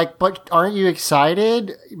she's like, but aren't you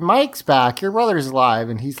excited? Mike's back. Your brother's alive.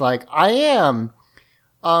 And he's like, I am.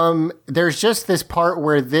 There's just this part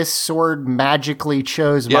where this sword magically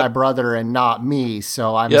chose my brother and not me.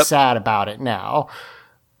 So I'm sad about it now.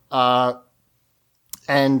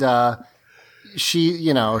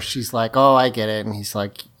 She's like, oh, I get it. And he's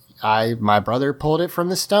like, my brother pulled it from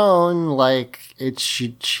the stone. Like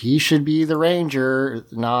he should be the ranger,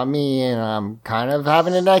 not me. And I'm kind of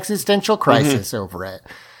having an existential crisis over it.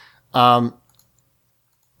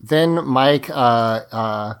 Then Mike,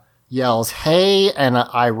 yells, hey, and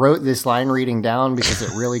I wrote this line reading down because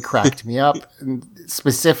it really cracked me up.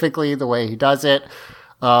 Specifically the way he does it.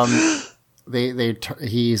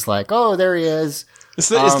 He's like, oh, there he is. It's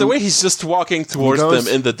the way he's just walking towards them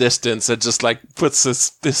in the distance and just like puts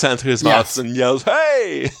his hand to his mouth and yells,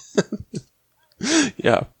 hey!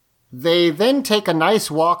 Yeah. They then take a nice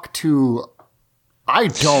walk to, I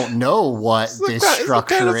don't know what this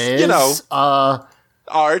structure is. Art.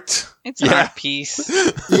 It's an art piece.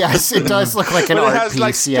 Yes, it does look like an art piece. It has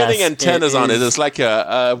like spinning antennas on it. It's like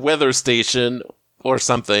a weather station or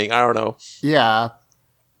something. I don't know. Yeah.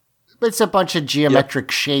 it's a bunch of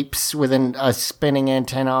geometric shapes with a spinning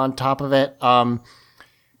antenna on top of it.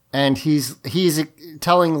 And he's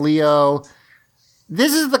telling Leo,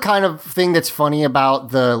 this is the kind of thing that's funny about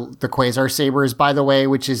the Quasar Sabers, by the way,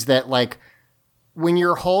 which is that like when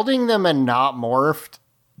you're holding them and not morphed,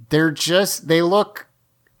 they look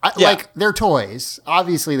like they're toys.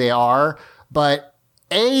 Obviously they are, but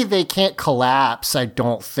they can't collapse, I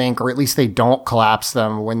don't think, or at least they don't collapse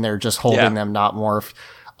them when they're just holding them not morphed.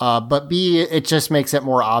 But B, it just makes it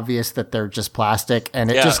more obvious that they're just plastic, and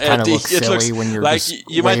it just kind of looks silly when you're like, just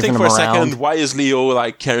you might think for a second, why is Leo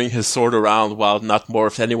like carrying his sword around while not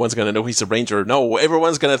morphed? Anyone's gonna know he's a ranger. No,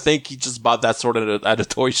 everyone's gonna think he just bought that sword at a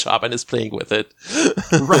toy shop and is playing with it.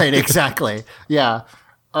 Right, exactly. Yeah.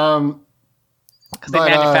 Because they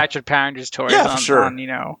manufactured Power Rangers toys on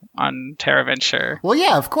TerraVenture. Well,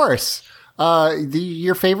 yeah, of course.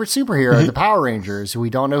 Your favorite superhero, the Power Rangers. We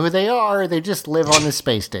don't know who they are. They just live on the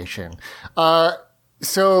space station.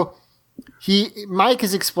 So Mike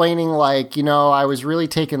is explaining like, I was really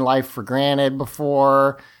taking life for granted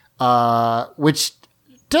before, which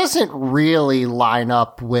doesn't really line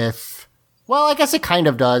up with, well, I guess it kind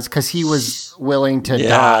of does because he was willing to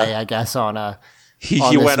die, I guess, on a... He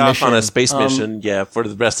went off on a space mission, for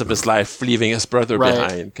the rest of his life, leaving his brother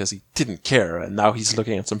behind because he didn't care. And now he's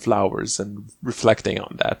looking at some flowers and reflecting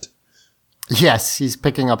on that. Yes, he's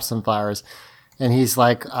picking up some flowers. And he's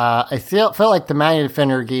like, I felt like the Magnet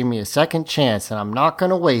Defender gave me a second chance, and I'm not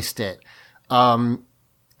going to waste it. And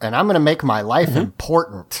I'm going to make my life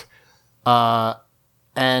important.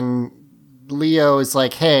 And Leo is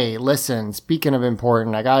like, hey, listen, speaking of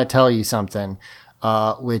important, I got to tell you something.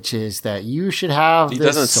 Which is that you should have this sword. He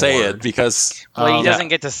doesn't say it because... he doesn't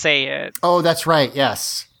get to say it. Oh, that's right,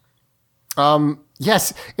 yes.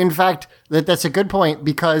 Yes, in fact, that's a good point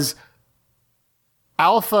because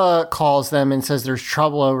Alpha calls them and says there's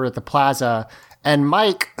trouble over at the plaza, and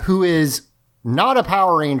Mike, who is not a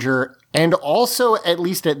Power Ranger and also, at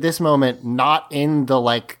least at this moment, not in the,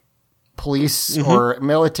 like, police or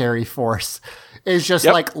military force... is just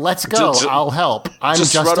like, let's go. I'll help. I'm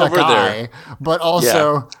just a guy. There. But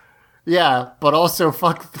also,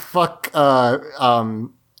 fuck. Oh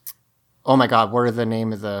my God, what are the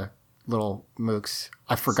name of the little mooks?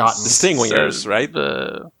 I've forgotten. The Stingwingers, right?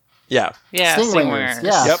 Yeah, Stingwingers.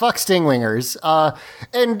 Yeah, fuck Stingwingers.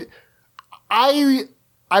 And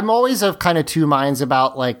I'm always of kind of two minds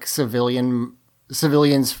about like civilians.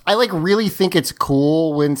 I like really think it's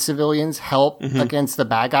cool when civilians help against the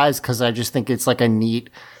bad guys because I just think it's like a neat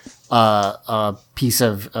piece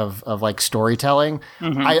of like storytelling.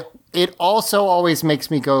 It also always makes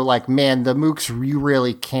me go like, man, the mooks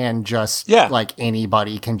really can just like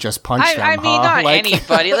anybody can just punch them. I mean, not like,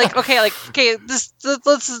 anybody. Like this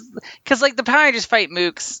let's because like the Power Rangers fight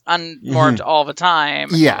mooks unmorphed all the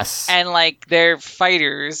time. Yes, and like they're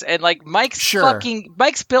fighters, and like Mike's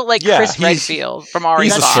built like Chris Redfield from RE5.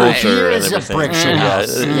 He's a soldier and everything.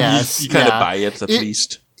 Yes, you kind of buy it at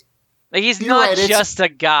least. Like, he's not just a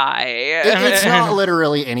guy. It's not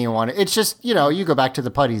literally anyone. It's just, you go back to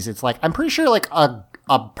the putties. It's like, I'm pretty sure, like, a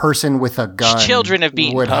person with a gun children have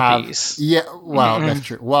beaten puppies. That's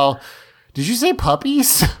true. Well, did you say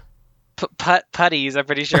puppies? Putties, I'm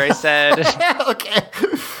pretty sure I said. Okay.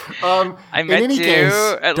 I meant in any case,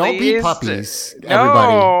 at don't least. be puppies,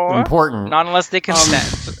 everybody. Important. Not unless they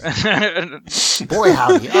consent. Boy,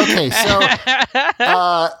 howdy. Okay, so...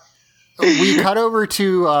 we cut over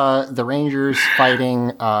to the Rangers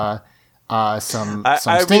fighting some I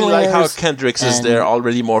really like how Kendricks is there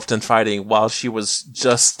already morphed and fighting while she was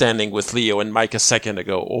just standing with Leo and Mike a second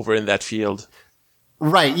ago over in that field.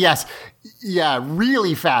 Right, yes. Yeah,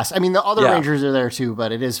 really fast. I mean, the other Rangers are there too,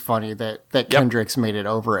 but it is funny that Kendricks made it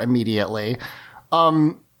over immediately.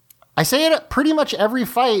 I say it at pretty much every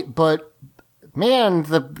fight, but... man,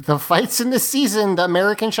 the fights in this season, the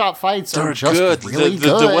American Shop fights are just good. Really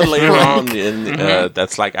good. The one later on in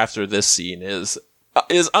that's like after this scene is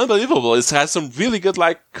unbelievable. It has some really good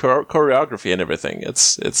like choreography and everything.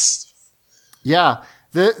 It's the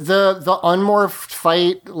unmorphed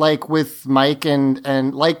fight like with Mike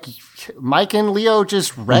and like Mike and Leo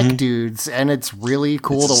just wreck dudes, and it's really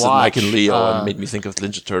cool to watch. Mike and Leo made me think of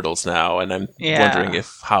Ninja Turtles now, and I'm wondering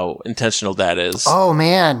how intentional that is. Oh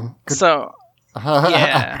man, so.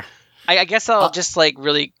 Yeah. I guess I'll just like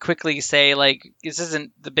really quickly say like this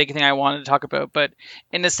isn't the big thing I wanted to talk about, but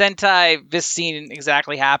in the Sentai this scene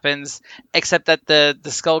exactly happens, except that the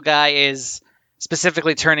skull guy is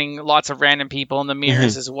specifically turning lots of random people in the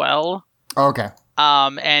mirrors as well. Okay.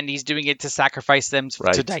 And he's doing it to sacrifice them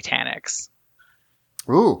to Titanics.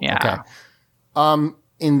 Ooh. Yeah. Okay.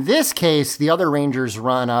 In this case, the other Rangers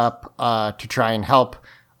run up to try and help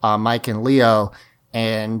Mike and Leo,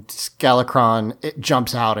 and Skelecron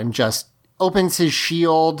jumps out and just opens his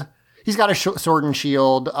shield. He's got a sword and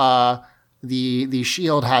shield. The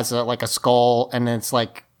shield has a skull, and it's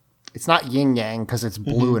like, it's not yin yang because it's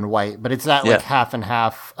blue and white, but it's that like half and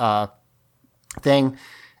half thing.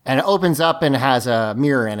 And it opens up and has a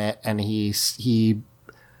mirror in it, and he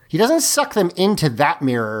doesn't suck them into that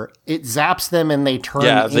mirror. It zaps them, and they turn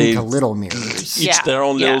into little mirrors. Each their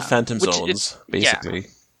own little phantom zones, basically.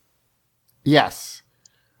 Yes.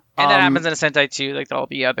 And that happens in a Sentai too. Like all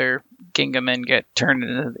the other Gingamen get turned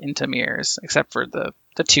into mirrors, except for the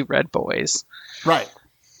two red boys. Right.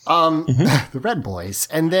 The red boys.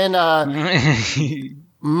 And then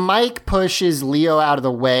Mike pushes Leo out of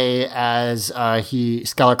the way as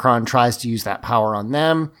Skelecron tries to use that power on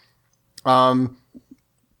them.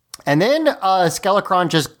 And then Skelecron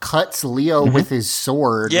just cuts Leo with his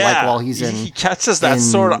sword, while he's in. He catches that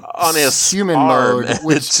sword on his human arm, mode,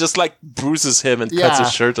 which it just like bruises him and cuts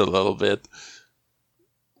his shirt a little bit.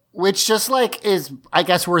 Which just is, I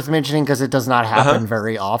guess, worth mentioning because it does not happen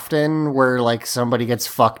very often, where like somebody gets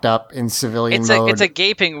fucked up in civilian mode. It's a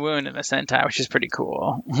gaping wound in a Sentai, which is pretty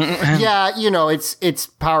cool. Yeah, it's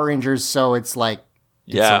Power Rangers, so it's like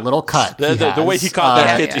it's a little cut. The way he caught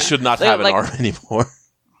that hit, he should not have an arm anymore.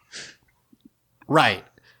 Right.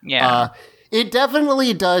 Yeah. It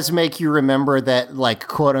definitely does make you remember that, like,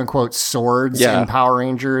 quote unquote swords in Power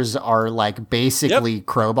Rangers are like basically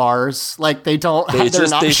crowbars. Like they're not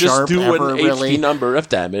sharp just do ever, an really. HP number of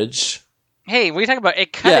damage. Hey, what are you talking about?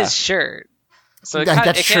 It cut his shirt. So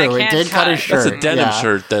that's true. It did cut his shirt. That's a denim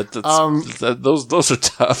shirt. Those are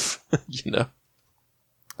tough.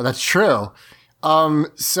 That's true.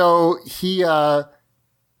 So he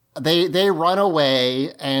They run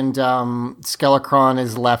away, and Skelecron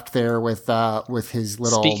is left there with his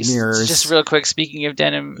little mirrors. Just real quick, speaking of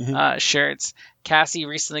denim shirts, Cassie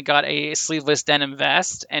recently got a sleeveless denim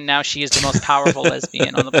vest, and now she is the most powerful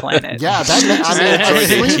lesbian on the planet. Yeah, a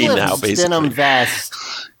sleeveless denim vest.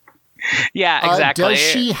 Yeah, exactly. Does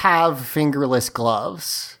she have fingerless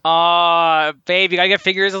gloves? Babe, you gotta get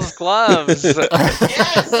fingerless gloves.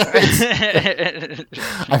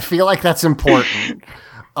 I feel like that's important.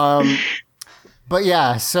 But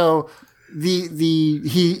yeah, so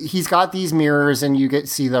he's got these mirrors, and you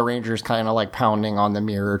see the Rangers kind of like pounding on the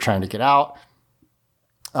mirror trying to get out.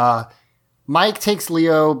 Mike takes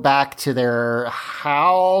Leo back to their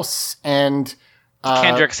house and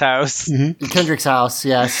Kendrick's house. Kendrick's house,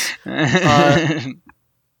 yes.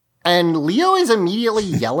 And Leo is immediately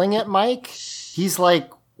yelling at Mike. He's like,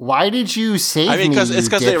 "Why did you save me? It's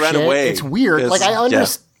because they ran away. It's weird. Like I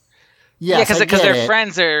understand." Yeah, because their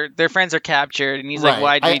friends are captured, and he's like,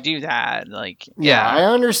 "Why did we do that?" Like, I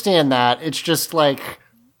understand that. It's just like,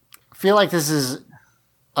 I feel like this is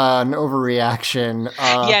an overreaction.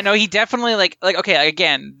 No, he definitely like okay.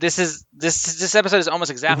 Again, this episode is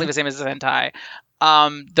almost exactly the same as the Sentai.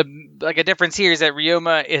 A difference here is that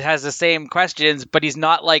Ryoma has the same questions, but he's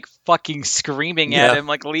not like fucking screaming at him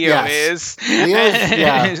like Leo is.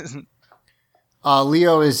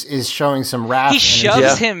 Leo is showing some wrath. He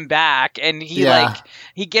shoves him back, and he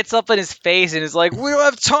gets up in his face and is like, "We don't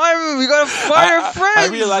have time. We gotta fight our friends."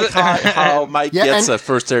 I really like how Mike gets a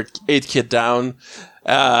first aid kit down.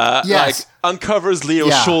 Like uncovers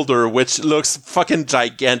Leo's shoulder, which looks fucking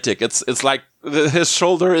gigantic. It's like his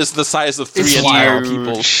shoulder is the size of 3 entire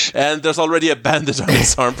people, and there's already a bandage on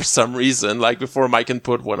his arm for some reason. Like before Mike can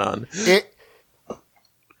put one on.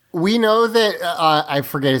 We know that, I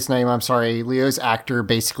forget his name, I'm sorry, Leo's actor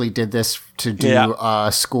basically did this to do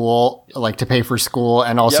school, like to pay for school,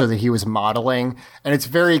 and also that he was modeling. And it's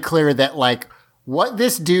very clear that, like, what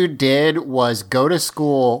this dude did was go to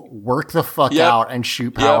school, work the fuck out, and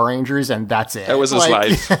shoot Power Rangers, and that's it. That was his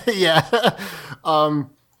life.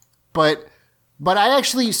 But I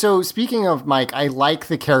actually, so speaking of Mike, I like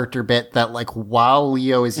the character bit that, like, while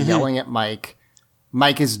Leo is yelling at Mike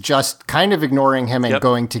is just kind of ignoring him and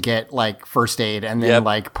going to get like first aid and then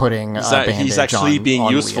like putting a bandage he's actually being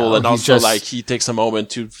useful Leo. And also like he takes a moment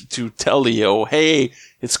to tell Leo, "Hey,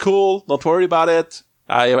 it's cool, don't worry about it.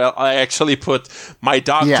 I actually put my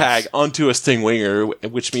dog tag onto a Stingwinger,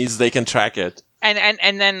 which means they can track it." And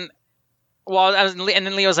then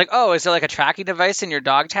Leo's like, "Oh, is there like a tracking device in your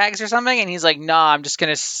dog tags or something?" And he's like, "Nah, I'm just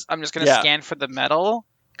gonna scan for the metal."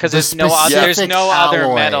 Because there's no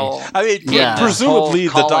other metal. I mean, presumably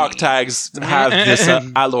the dog tags have this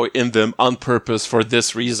alloy in them on purpose for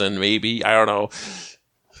this reason. Maybe, I don't know.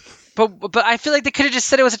 But I feel like they could have just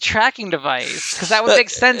said it was a tracking device, because that would make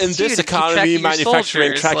sense. In this economy,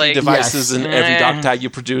 manufacturing tracking devices in every dog tag you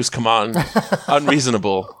produce, come on,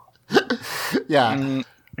 unreasonable. Yeah.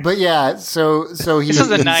 But yeah, so he. This is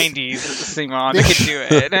the '90s, Simon. They could do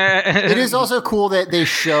it. It is also cool that they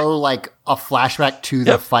show like a flashback to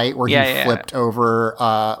the fight where he flipped over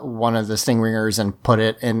one of the Stingringers and put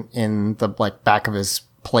it in the like back of his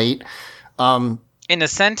plate. In the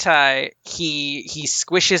Sentai, he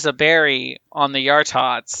squishes a berry on the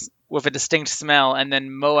Yartots with a distinct smell, and then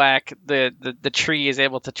Moak, the tree, is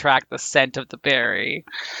able to track the scent of the berry.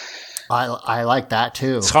 I like that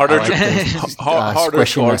too. It's harder to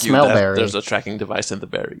argue that there's a tracking device in the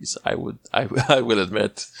berries. I will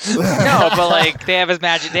admit. No, but like they have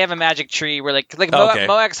a magic tree where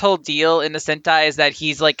Moak's whole deal in the Sentai is that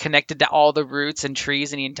he's like connected to all the roots and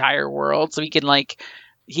trees in the entire world, so he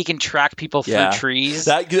can track people through trees.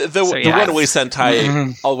 The Runaway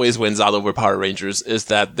Sentai always wins out over Power Rangers is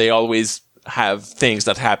that they always have things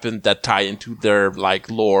that happen that tie into their like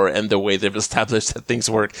lore and the way they've established that things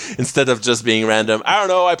work instead of just being random. I don't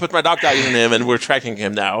know, I put my dog tag in him and we're tracking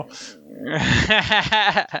him now.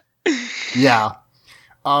 Yeah.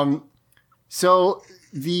 So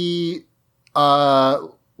the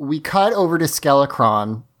we cut over to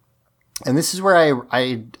Skelecron, and this is where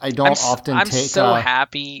I don't often I'm take. I'm so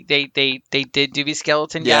happy they did do these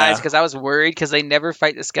skeleton guys, because I was worried because they never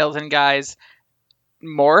fight the skeleton guys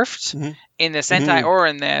morphed in the Sentai or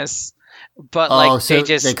in this, but like they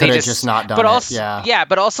could have just not done but it. Also,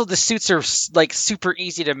 but also the suits are like super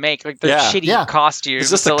easy to make. Like they're shitty costumes. It's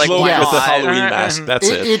just so, a cloak with the Halloween mask. That's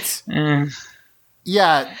it.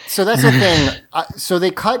 Yeah, so that's the thing. So they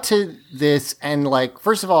cut to this, and like,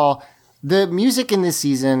 first of all, the music in this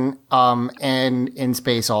season, and in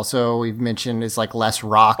Space also, we've mentioned, is like less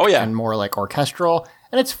rock and more like orchestral,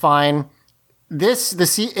 and it's fine.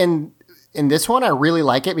 In this one, I really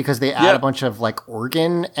like it because they add a bunch of like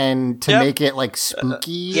organ and to make it like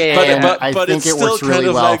spooky. But I think it works really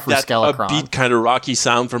well like for Skelecron. Upbeat kind of rocky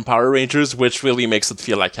sound from Power Rangers, which really makes it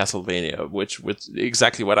feel like Castlevania, which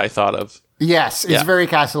exactly what I thought of. Yes, it's very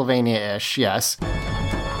Castlevania-ish. Yes.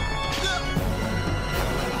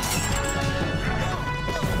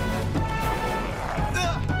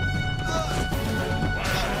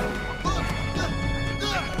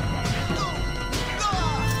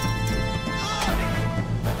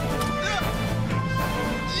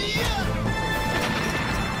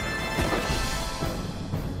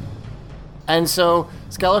 And so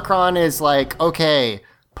Skelecron is like, okay,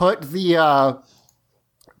 put the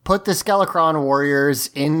Skelecron warriors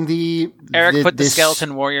in the... Eric put the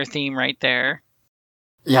Skeleton Warrior theme right there.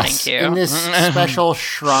 Yes, Thank you. in this special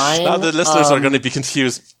shrine. Now the listeners are going to be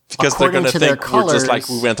confused because they're going to think we're just like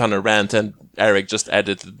we went on a rant and Eric just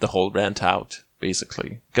edited the whole rant out,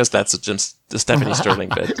 basically. Because that's the Stephanie Sterling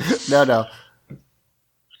bit. No.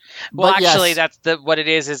 Well, but actually, that's what it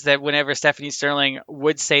is that whenever Stephanie Sterling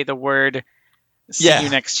would say the word "see you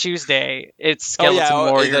next Tuesday," it's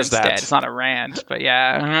Skeleton Warrior instead. That. It's not a rant, but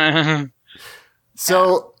yeah.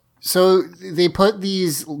 So they put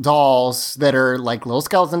these dolls that are like little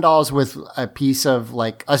skeleton dolls with a piece of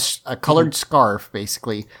like a colored scarf,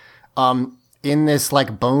 basically, in this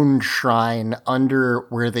like bone shrine under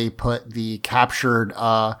where they put the captured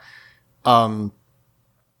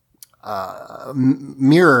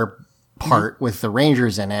mirror part with the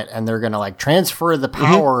Rangers in it, and they're gonna like transfer the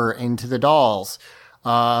power into the dolls.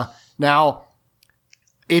 Now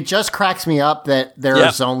it just cracks me up that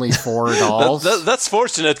there's only 4 dolls. That's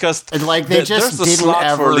fortunate because like they just there's a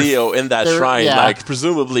slot for Leo in that shrine. Like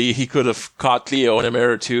presumably he could have caught Leo in a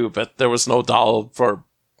mirror too, but there was no doll for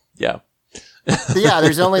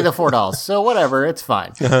there's only the 4 dolls, so whatever, it's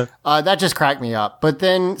fine. That just cracked me up. But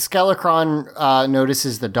then Skelecron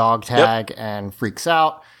notices the dog tag and freaks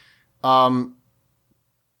out. And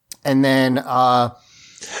then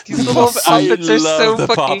these little puppets are so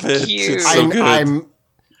fucking cute. It's so good.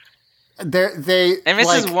 And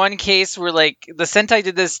this is one case where like the Sentai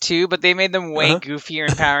did this too, but they made them way goofier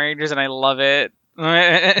in Power Rangers, and I love it. He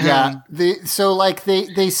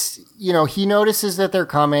notices that they're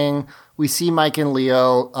coming. We see Mike and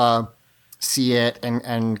Leo see it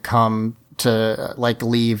and come to like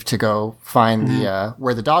leave to go find the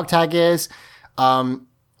where the dog tag is.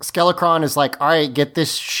 Skelecron is like, all right, get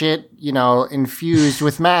this shit, infused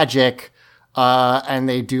with magic, and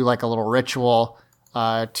they do like a little ritual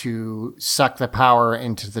to suck the power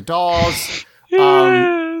into the dolls.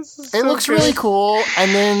 It looks really cool,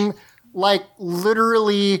 and then like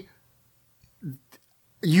literally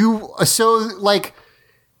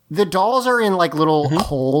the dolls are in like little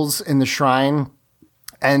holes in the shrine,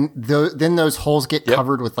 and then those holes get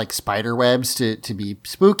covered with like spider webs to be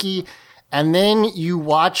spooky. And then you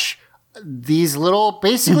watch these little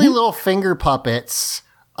finger puppets,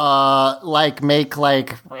 make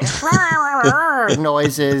like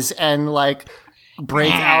noises and like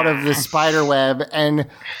break out of the spider web, and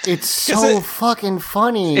it's so fucking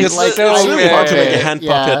funny. It's like I really want to make a hand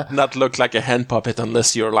puppet not look like a hand puppet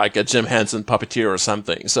unless you're like a Jim Henson puppeteer or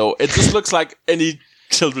something. So it just looks like any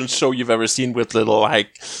children's show you've ever seen with little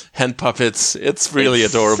like hand puppets. It's really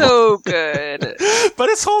adorable. So good. But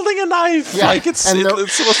it's holding a knife. Yeah. Like it's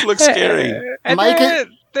supposed to look scary. And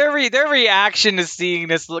their reaction to seeing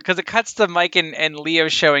this, because it cuts to Mike and Leo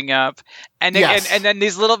showing up, and then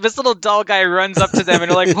this little doll guy runs up to them and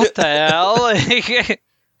they're like, "What the hell?"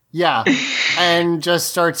 Yeah, and just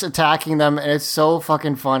starts attacking them, and it's so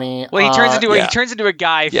fucking funny. Well, he turns into a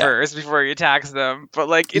guy first before he attacks them, but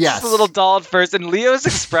like it's just a little doll at first, and Leo's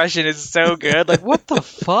expression is so good. Like, what the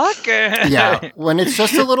fuck? Yeah, when it's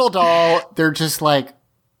just a little doll, they're just like,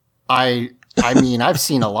 I mean, I've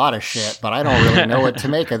seen a lot of shit, but I don't really know what to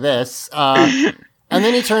make of this. And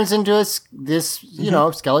then he turns into this,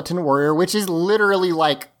 skeleton warrior, which is literally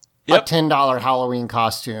like a $10 Halloween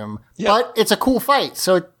costume. Yep. But it's a cool fight,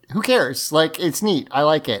 so who cares? Like, it's neat. I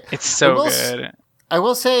like it. It's so good. I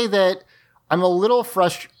will say that I'm a little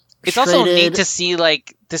frustrated. It's also neat to see okay,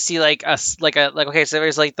 so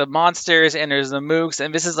there's like the monsters and there's the mooks,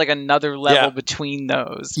 and this is like another level between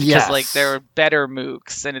those because like there are better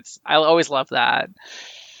mooks, and I always love that.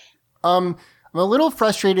 I'm a little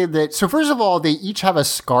frustrated that first of all, they each have a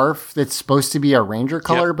scarf that's supposed to be a ranger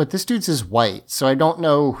color, but this dude's is white, so I don't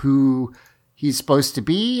know who he's supposed to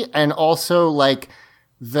be, and also like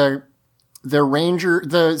the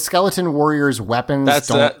skeleton warrior's weapons that's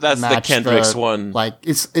don't that's match the Kendricks one. Like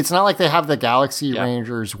it's not like they have the Galaxy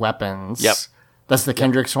Rangers weapons. Yep. That's the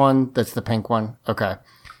Kendricks one. That's the pink one. Okay.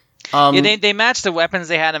 They matched the weapons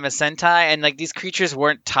they had in the Sentai, and like these creatures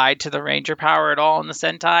weren't tied to the Ranger power at all in the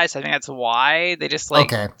Sentai, so I think that's why they just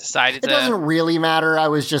decided to. It doesn't really matter. I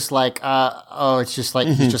was just like, it's just like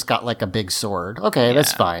he's just got like a big sword. Okay,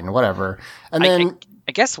 that's fine. Whatever. And then.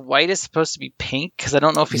 I guess white is supposed to be pink because I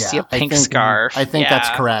don't know if you see a pink scarf. I think that's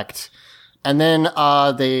correct. And then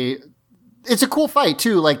it's a cool fight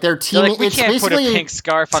too. Like they're teaming. Like, we can't put a pink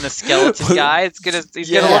scarf on the skeleton guy. He's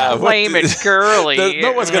gonna look lame and girly.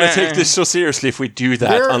 No one's gonna take this so seriously if we do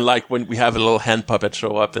that. Unlike when we have a little hand puppet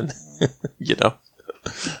show up and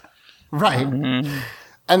right. Mm-hmm.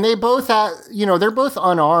 And they both have, they're both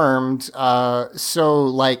unarmed, so,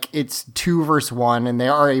 like, it's 2 versus 1, and they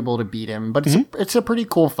are able to beat him. But it's a pretty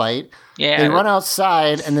cool fight. Yeah. They run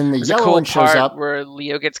outside, and then the yellow one shows up. Where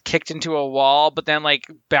Leo gets kicked into a wall, but then, like,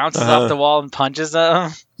 bounces off the wall and punches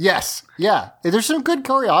him. Yes. Yeah. There's some good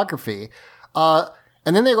choreography.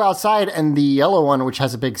 And then they go outside, and the yellow one, which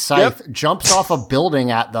has a big scythe, jumps off a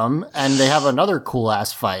building at them, and they have another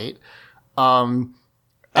cool-ass fight.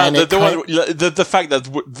 And the fact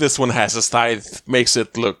that this one has a scythe makes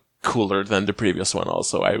it look cooler than the previous one.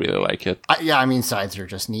 Also, I really like it. Scythes are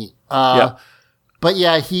just neat. But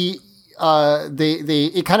yeah,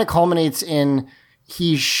 it kind of culminates in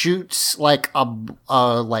he shoots like a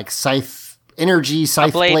scythe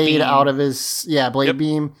blade out of his blade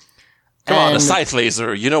beam. Come on, a scythe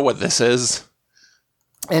laser. You know what this is.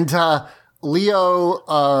 And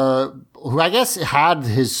Leo, who I guess had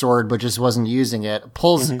his sword but just wasn't using it,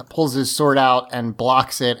 pulls his sword out and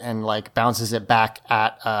blocks it and like bounces it back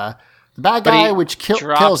at the bad guy, which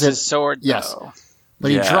kills his sword. Yes,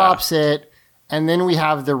 but he drops it, and then we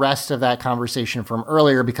have the rest of that conversation from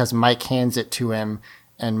earlier because Mike hands it to him,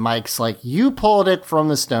 and Mike's like, "You pulled it from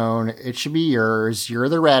the stone. It should be yours. You're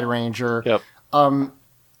the Red Ranger." Yep.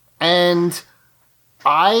 And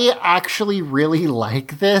I actually really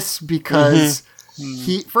like this because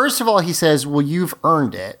first of all, he says, well, you've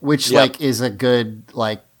earned it, which like is a good,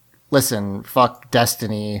 like, listen, fuck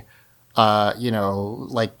destiny.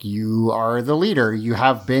 Like you are the leader. You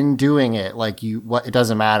have been doing it. Like it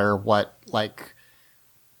doesn't matter what, like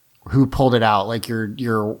who pulled it out. Like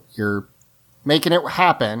you're making it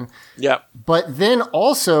happen. Yeah. But then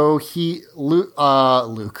also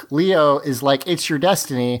Leo is like, it's your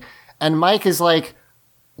destiny. And Mike is like,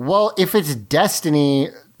 well, if it's destiny,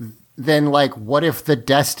 then like, what if the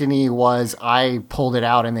destiny was I pulled it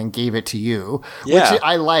out and then gave it to you? Yeah. Which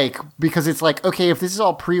I like because it's like, okay, if this is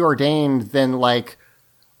all preordained, then like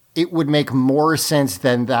it would make more sense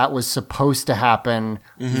than that was supposed to happen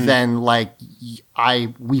than like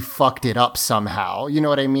we fucked it up somehow. You know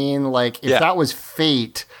what I mean? Like if that was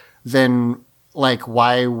fate, then like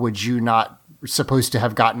why would you not supposed to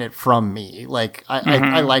have gotten it from me? Like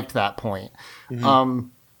I liked that point.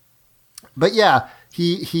 But yeah,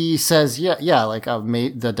 he says, like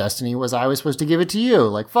the destiny was I was supposed to give it to you.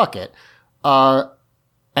 Like fuck it.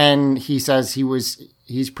 And he says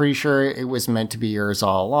he's pretty sure it was meant to be yours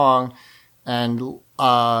all along. And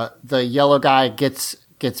the yellow guy gets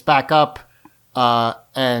back up,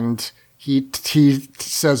 and he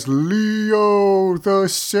says, "Leo the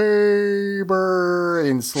Saber"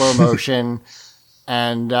 in slow motion,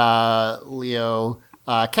 and Leo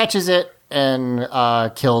catches it and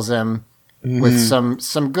kills him with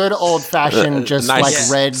some good old fashioned, just nice.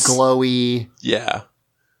 Like red glowy,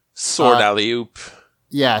 sword alley-oop.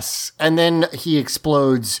 Yes, and then he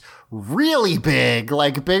explodes really big,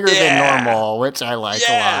 like bigger than normal, which I like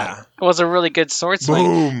a lot. It was a really good sword swing.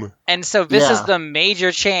 Boom. And so this is the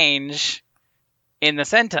major change in the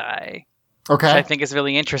Sentai. Okay. Which I think is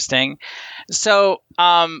really interesting. So,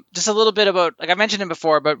 just a little bit about, like I mentioned him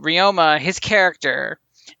before, but Ryoma, his character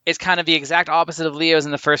is kind of the exact opposite of Leo's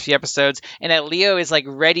in the first few episodes, and that Leo is like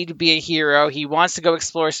ready to be a hero. He wants to go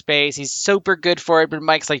explore space. He's super good for it, but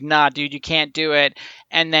Mike's like, "Nah, dude, you can't do it."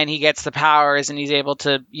 And then he gets the powers and he's able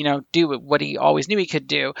to, do what he always knew he could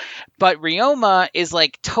do. But Ryoma is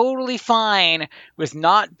like totally fine with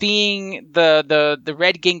not being the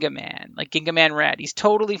Red Ginga Man, like Ginga Man Red. He's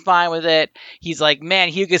totally fine with it. He's like, "Man,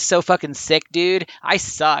 Hyuga's so fucking sick, dude. I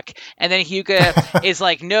suck." And then Hyuga is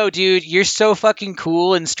like, "No, dude, you're so fucking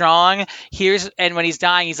cool and strong. And when he's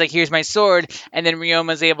dying, he's like, "Here's my sword." And then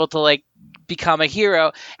Ryoma's able to like become a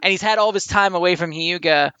hero. And he's had all this time away from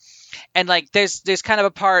Hyuga. And like there's kind of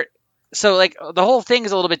a part, so like the whole thing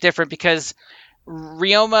is a little bit different because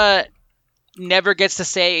Ryoma never gets to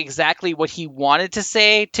say exactly what he wanted to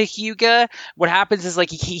say to Hyuga. What happens is like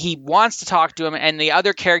he wants to talk to him, and the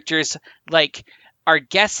other characters like are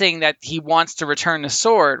guessing that he wants to return the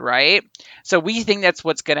sword, right? So we think that's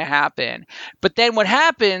what's going to happen. But then what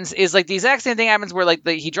happens is like the exact same thing happens where like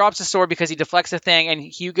he drops the sword because he deflects a thing, and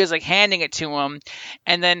Hyuga's like handing it to him,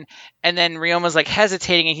 and then Ryoma's like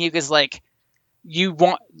hesitating, and Hyuga's like, "You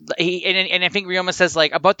want?" And I think Ryoma says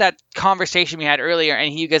like about that conversation we had earlier,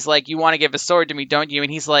 and Hyuga's like, "You want to give a sword to me, don't you?"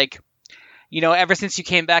 And he's like, "Ever since you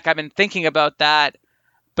came back, I've been thinking about that.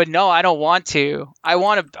 But no, I don't want to. I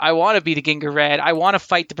want to be the Ginga Red. I want to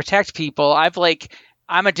fight to protect people.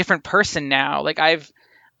 I'm a different person now. Like I've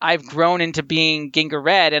grown into being Ginga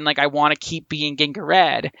Red, and like I want to keep being Ginga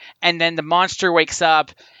Red." And then the monster wakes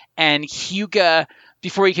up, and Hyuga,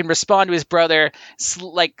 before he can respond to his brother,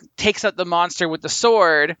 like takes out the monster with the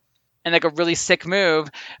sword, and like a really sick move.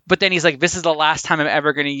 But then he's like, "This is the last time I'm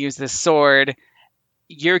ever going to use this sword.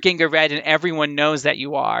 You're Ginga Red, and everyone knows that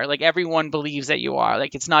you are. Like everyone believes that you are.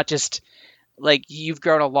 Like it's not just like you've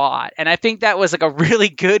grown a lot." And I think that was like a really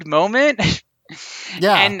good moment.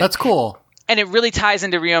 Yeah, and that's cool. And it really ties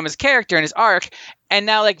into Ryoma's character and his arc. And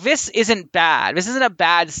now like this isn't bad. This isn't a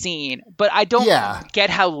bad scene, but I don't get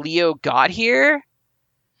how Leo got here.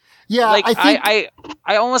 Yeah, like I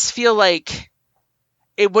almost feel like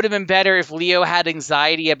it would have been better if Leo had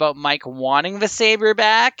anxiety about Mike wanting the saber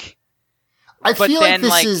back. But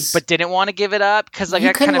didn't want to give it up because like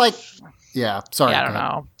I kind of sorry. I don't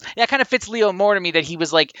know. Yeah, it kind of fits Leo more to me that he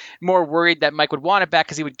was like more worried that Mike would want it back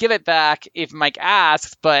because he would give it back if Mike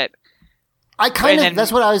asked. But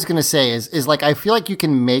that's what I was gonna say is like I feel like you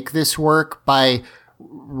can make this work by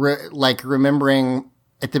remembering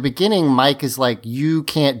at the beginning Mike is like, "You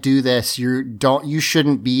can't do this. You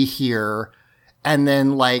shouldn't be here," and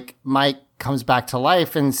then like Mike comes back to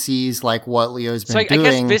life and sees like what Leo's been doing. I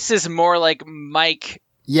guess this is more like Mike's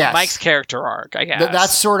character arc, I guess.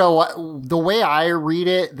 That's sort of the way I read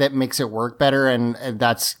it that makes it work better, and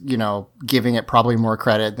that's, giving it probably more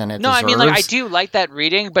credit than it deserves. I mean, like, I do like that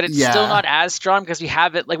reading, but it's still not as strong because we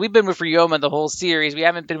haven't, like, we've been with Ryoma the whole series. We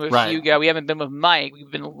haven't been with Hyuga. We haven't been with Mike. We've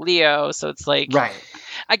been with Leo, so it's like... Right.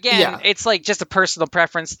 Again, it's like just a personal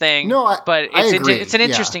preference thing. But it's an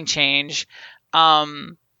interesting change.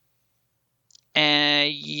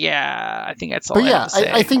 And I think that's all. But I have to say.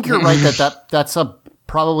 I think you're right that's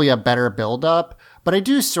probably a better build up. But I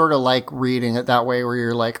do sort of like reading it that way, where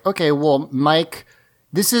you're like, okay, well, Mike,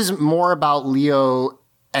 this is more about Leo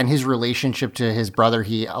and his relationship to his brother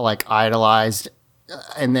he like idolized,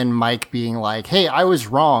 and then Mike being like, "Hey, I was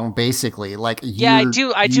wrong," basically. Like, I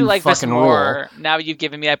do like this more. Now you've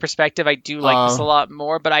given me that perspective. I do like this a lot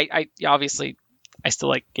more. But I obviously. I still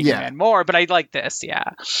like Ginga Man more, but I like this,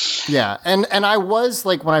 Yeah, and I was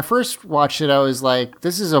like, when I first watched it, I was like,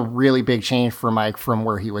 this is a really big change for Mike from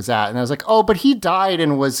where he was at. And I was like, oh, but he died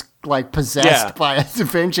and was like possessed by a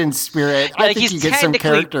vengeance spirit. I think you get some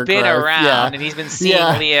character been growth. Around, and he's been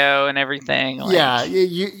seeing Leo and everying. Like.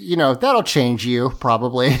 You know, that'll change you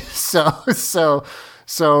probably. So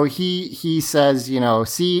he says,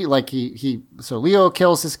 so Leo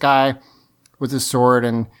kills this guy with his sword,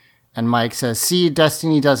 and Mike says, "See,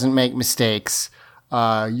 Destiny doesn't make mistakes.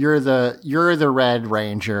 You're the Red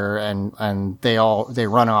Ranger," and they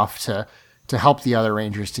run off to to help the other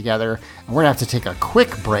Rangers together. And we're going to have to take a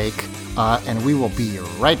quick break, and we will be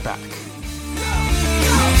right back.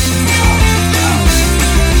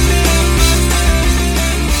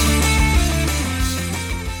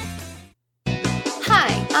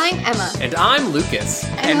 I'm Emma. And I'm Lucas.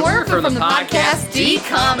 And we're from the podcast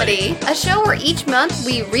D-Comedy, a show where each month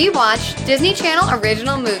we rewatch Disney Channel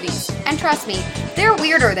original movies. And trust me, they're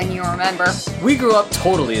weirder than you remember. We grew up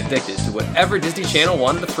totally addicted to whatever Disney Channel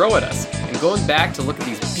wanted to throw at us. And going back to look at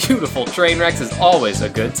these beautiful train wrecks is always a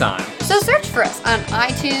good time. So search for us on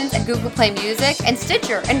iTunes and Google Play Music and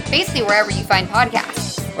Stitcher and basically wherever you find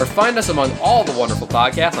podcasts. Or find us among all the wonderful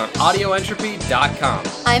podcasts on audioentropy.com.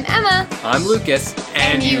 I'm Emma. I'm Lucas.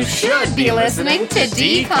 And you should be listening to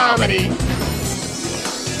D-Comedy.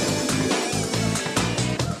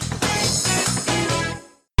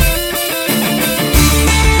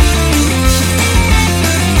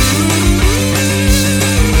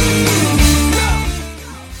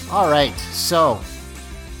 All right, so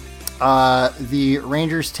the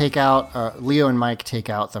Rangers take out, Leo and Mike take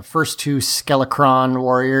out the first two Skelecron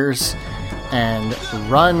warriors and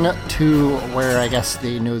run to where I guess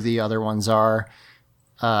they know the other ones are.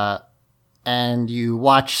 And you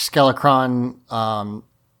watch Skelecron,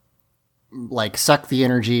 like suck the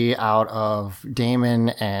energy out of Damon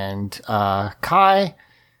and, Kai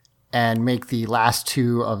and make the last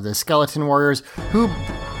two of the skeleton warriors who,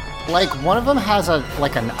 like, one of them has an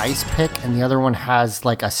ice pick and the other one has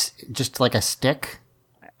like a stick.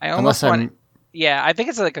 I almost want, yeah, I think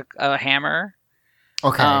it's like a hammer.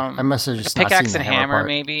 Okay, I must have just pickaxe not seen and hammer part.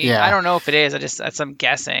 maybe. Yeah. I don't know if it is. I'm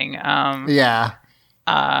guessing. Yeah.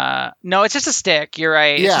 No, it's just a stick. You're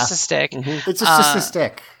right. Yeah. It's just a stick. Mm-hmm. It's just a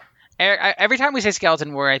stick. Eric, every time we say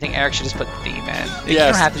skeleton warrior, I think Eric should just put the theme in. Yes, you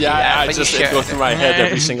don't have to do that, but it goes through my head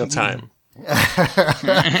every single time.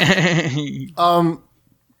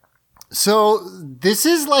 So this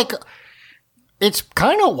is like, it's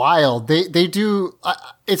kind of wild. They do.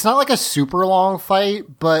 It's not like a super long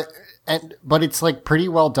fight, but it's like pretty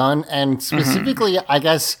well done. And specifically, I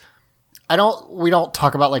guess we don't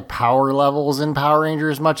talk about like power levels in Power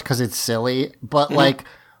Rangers much because it's silly. But like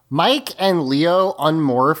Mike and Leo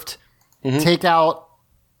unmorphed take out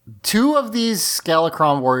two of these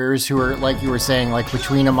Skelecron warriors who are, like you were saying, like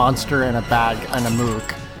between a monster and a bag and a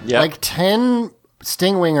mook. Yep. Like 10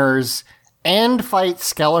 Stingwingers and fight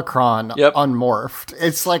Skelecron unmorphed.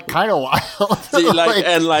 It's like kind of wild.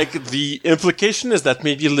 The implication is that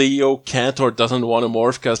maybe Leo can't or doesn't want to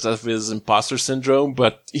morph because of his imposter syndrome,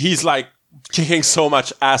 but he's like kicking so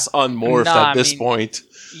much ass unmorphed at this point.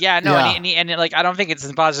 Yeah, no, yeah. And like I don't think it's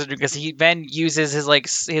imposter because he then uses his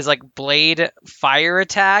blade fire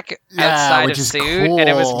attack outside of suit, cool. and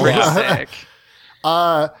it was pretty sick.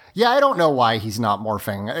 Yeah, I don't know why he's not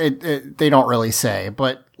morphing. They don't really say,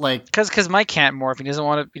 but like because Mike can't morph. He doesn't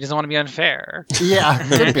want to be unfair. Yeah,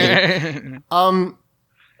 could be.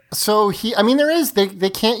 So they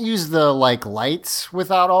can't use the like lights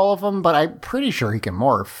without all of them, but I'm pretty sure he can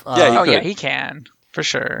morph. Yeah, he can for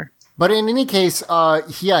sure. But in any case,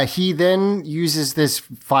 he then uses this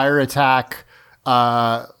fire attack,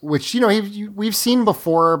 which we've seen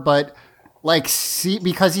before, but.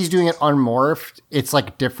 Because he's doing it unmorphed, it's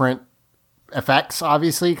like different effects,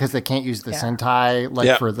 obviously, because they can't use the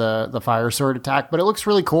Sentai for the fire sword attack. But it looks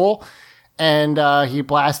really cool, and he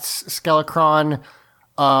blasts Skelecron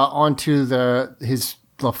onto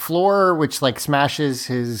the floor, which like smashes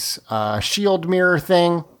his shield mirror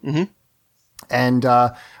thing, and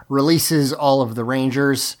releases all of the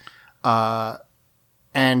Rangers.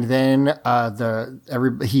 And then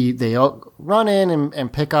they run in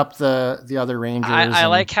and pick up the other Rangers. I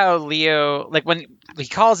like how Leo, like when he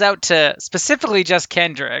calls out to specifically just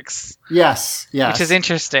Kendricks. Yes. Which is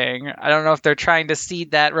interesting. I don't know if they're trying to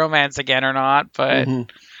seed that romance again or not, but he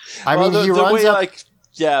runs up.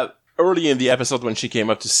 Early in the episode when she came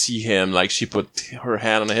up to see him, like she put her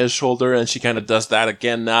hand on his shoulder, and she kind of does that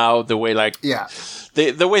again now. The way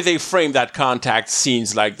the way they frame that contact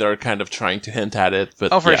seems like they're kind of trying to hint at it.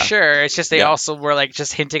 But for sure, it's just they also were like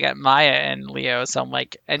just hinting at Maya and Leo. So I'm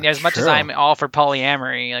like, and as much as I'm all for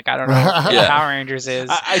polyamory, like I don't know what Power Rangers is.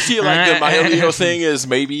 I feel like the Maya Leo thing is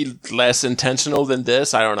maybe less intentional than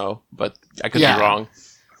this. I don't know, but I could be wrong.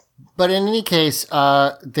 But in any case,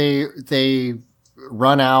 they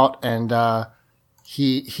run out and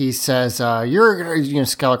he says, you're gonna,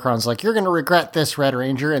 Skelecron's like, you're gonna regret this, Red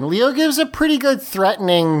Ranger, and Leo gives a pretty good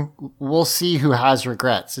threatening, we'll see who has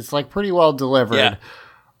regrets. It's like pretty well delivered.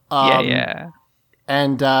 And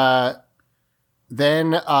then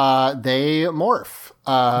they morph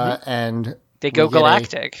and they go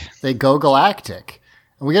galactic.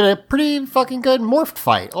 And we get a pretty fucking good morphed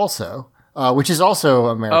fight also. which is also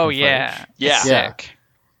American footage. Yeah. Sick.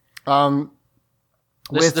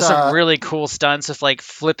 There's some really cool stunts with like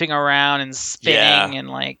flipping around and spinning and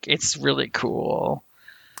like it's really cool.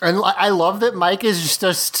 And I love that Mike is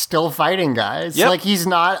just still fighting guys. Yep. Like he's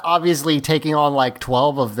not obviously taking on like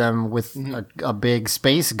 12 of them with a big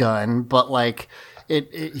space gun, but like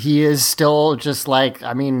he is still just like,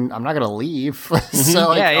 I mean, I'm not gonna leave, so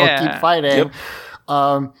like, I'll keep fighting.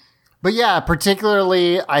 Yep. But yeah,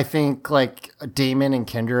 particularly, I think like Damon and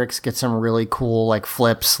Kendricks get some really cool like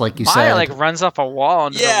flips, like you said. Maya like runs off a wall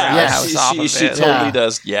into the roundhouse off of it. She totally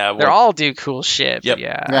does. Yeah, they all do cool shit. Yep.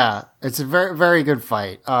 Yeah, it's a very very good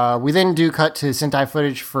fight. We then do cut to Sentai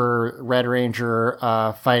footage for Red Ranger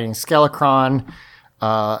fighting Skelecron,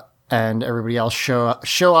 and everybody else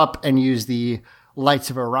show up and use the Lights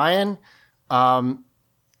of Orion,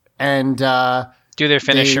 and. Do their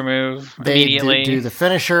finisher move immediately. Do the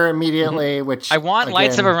finisher immediately, which I want again,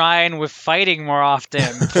 Lights of Orion with fighting more often,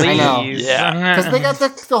 please. I know. Yeah, because they got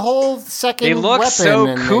the whole second. They look weapon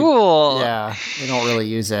so cool. They don't really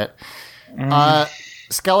use it.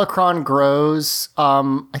 Skelecron grows.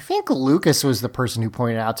 I think Lucas was the person who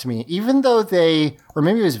pointed out to me, even though or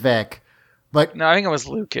maybe it was Vic. But no, I think it was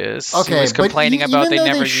Lucas. Okay, he was complaining about they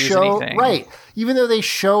never use anything. Right, even though they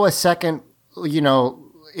show a second,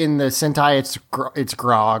 in the Sentai, it's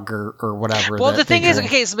Grog or whatever. Well, the thing is,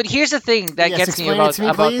 okay, but here's the thing that gets me about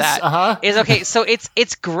that. Is okay, so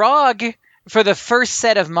it's Grog for the first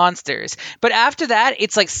set of monsters, but after that,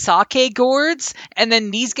 it's like sake gourds, and then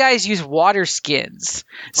these guys use water skins.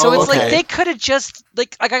 So it's like they could have just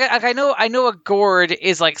I know a gourd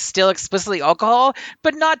is like still explicitly alcohol,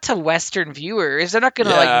 but not to Western viewers. They're not gonna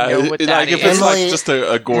know what that is. If it's like just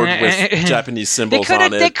a gourd with Japanese symbols on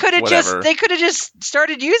it, they could have just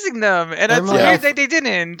started using them, and that's weird that they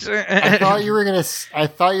didn't. I thought you were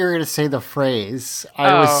gonna say the phrase.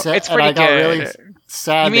 It's pretty good. Really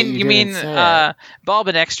sad. You mean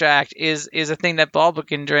Bulbin extract is a thing that Bulba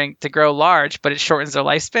can drink to grow large, but it shortens their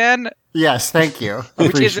lifespan? Yes, thank you.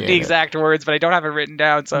 Which isn't the exact words, but I don't have it written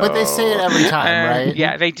down. So, but they say it every time, right?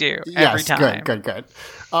 Yeah, they do every time. Good.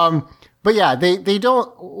 But yeah, they don't.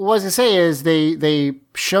 What I was gonna say is they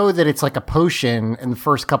show that it's like a potion in the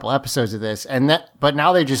first couple episodes of this, but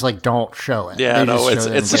now they just like don't show it. Yeah,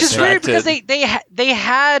 it's which is weird because they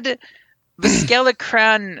had the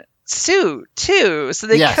Skelecron suit too, so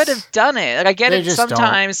they could have done it. Like I get it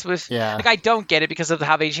sometimes with like I don't get it because of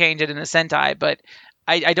how they change it in the Sentai, but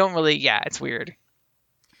I don't really. Yeah, it's weird.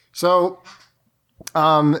 So,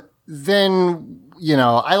 then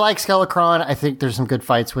I like Skelecron. I think there's some good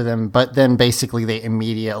fights with him, but then basically they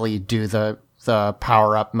immediately do the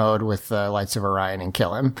power up mode with the Lights of Orion and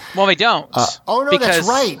kill him. Well, they don't. That's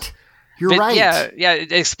right. You're right. Yeah.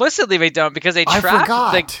 Explicitly, they don't because they trap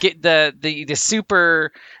the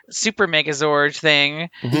super Megazord thing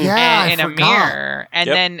in a mirror,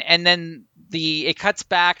 and then it cuts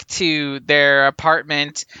back to their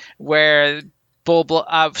apartment where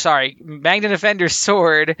Magna Defender's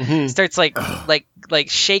sword starts like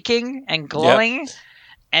shaking and glowing. Yep.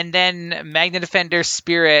 And then Magna Defender's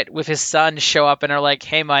spirit with his son show up and are like,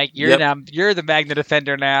 "Hey, Mike, you're the Magna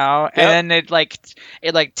Defender now." Yep. And then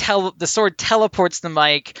the sword teleports the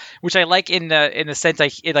Mike, which I like in the sense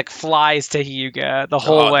it like flies to Hyuga the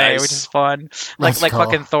whole way, nice. Which is fun, like cool.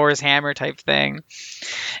 Fucking Thor's hammer type thing.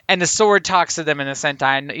 And the sword talks to them in the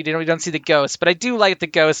Sentai. And you don't see the ghost, but I do like the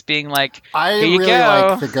ghost being like, "I really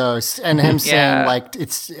like the ghost," and him saying like,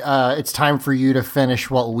 "It's time for you to finish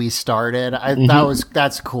what we started."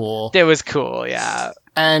 That's cool. It was cool, yeah.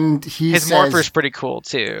 And his morpher's pretty cool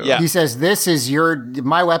too. Yeah. He says,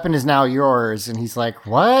 my weapon is now yours. And he's like,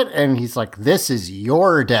 what? And he's like, this is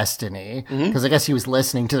your destiny. Because I guess he was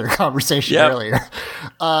listening to their conversation earlier.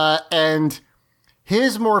 And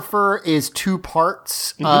his morpher is 2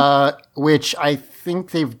 parts, which I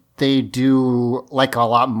think they do like a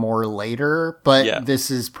lot more later, but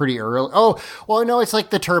this is pretty early. Oh, well, no, it's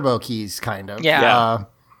like the turbo keys kind of. Yeah.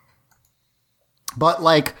 But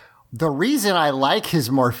like the reason I like his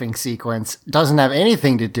morphing sequence doesn't have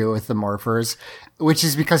anything to do with the morphers, which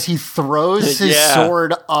is because he throws his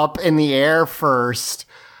sword up in the air first,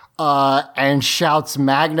 and shouts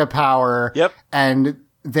Magna Power. Yep. And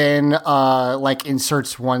then,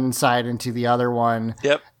 inserts one side into the other one.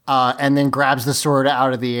 Yep. And then grabs the sword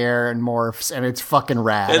out of the air and morphs, and it's fucking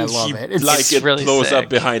rad. And I love it. It really blows sick. Up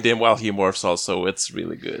behind him while he morphs also. It's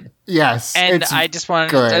really good. Yes. And I just want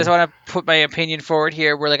to put my opinion forward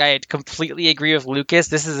here where I completely agree with Lucas.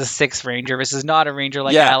 This is a 6th Ranger. This is not a Ranger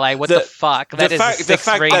like Ally. What the fuck? That is a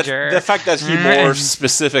 6th Ranger. The fact that he morphs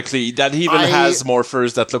specifically, that he even has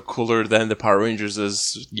morphers that look cooler than the Power Rangers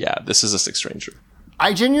is, this is a 6th Ranger.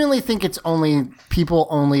 I genuinely think it's people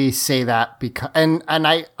only say that because, and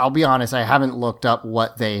I'll be honest, I haven't looked up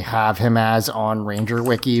what they have him as on Ranger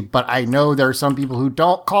Wiki, but I know there are some people who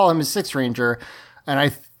don't call him a Sixth Ranger, and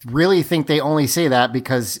I really think they only say that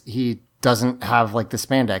because he doesn't have like the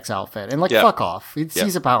spandex outfit, and like fuck off,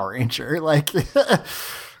 he's a Power Ranger, like he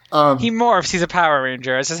morphs, he's a Power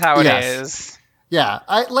Ranger. This is how it is. Yeah,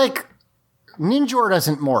 I like Ninjor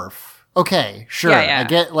doesn't morph. Okay, sure. I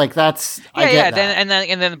get like that's. I get that. And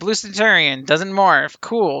then the Blue Centurion doesn't morph.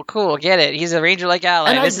 Cool. Get it. He's a Ranger like ally.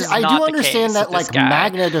 And I do understand that like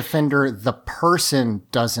Magna Defender, the person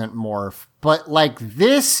doesn't morph, but like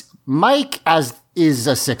this Mike is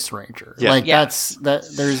a Sixth Ranger. Yeah. Like that's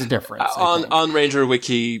there's a difference. On Ranger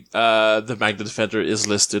Wiki, the Magna Defender is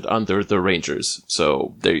listed under the Rangers.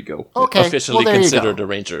 So there you go. Okay, officially considered a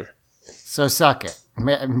Ranger. So suck it.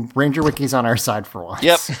 Ranger Wiki's on our side for once.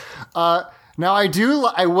 Yep. Now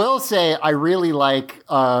I will say I really like,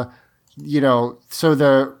 so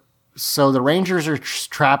the Rangers are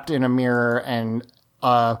trapped in a mirror, and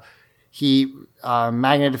Magna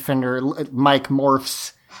Defender Mike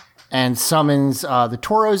morphs and summons the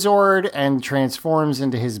Toro Zord and transforms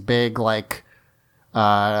into his big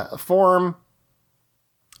form,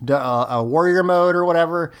 a warrior mode or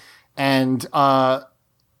whatever, and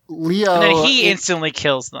Leo, and then he instantly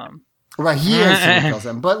kills them. Right, he instantly kills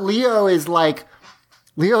them. But Leo is like,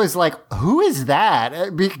 who is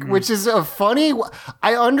that? Which is a funny.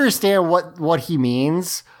 I understand what he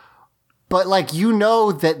means, but like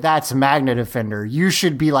that's Magna Defender. You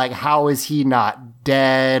should be like, how is he not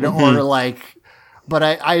dead? Or like, but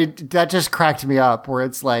I that just cracked me up. Where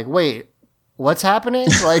it's like, wait, what's happening?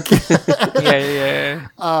 Like,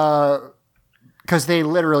 because they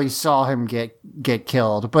literally saw him get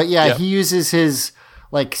killed. But he uses his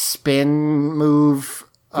like spin move,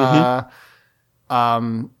 which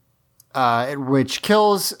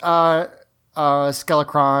kills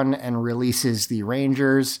Skelecron and releases the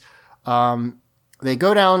Rangers. They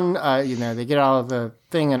go down, they get out of the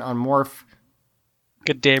thing and unmorph.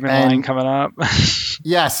 Good Damon line coming up.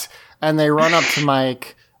 Yes, and they run up to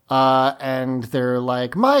Mike. And they're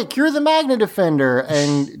like, Mike, you're the Magna Defender.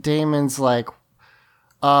 And Damon's like,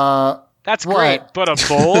 that's great, but a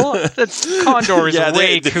bull? Condor is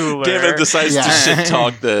way cooler. Damon decides to shit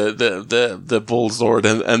talk the bull Zord,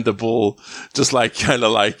 and the bull just like kind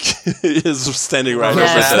of like is standing right over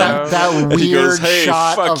them. That weird he goes, hey,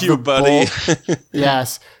 shot fuck of you, the buddy. Bull.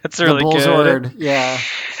 Yes, that's really the bull good. Zord, yeah.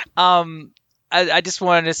 I just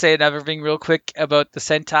wanted to say another thing real quick about the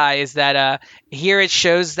Sentai is that here it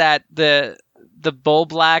shows that the Bull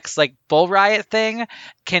Black's like Bull Riot thing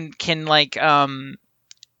can like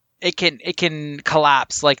it can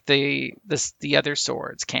collapse like the other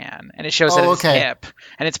swords can, and it shows that his hip,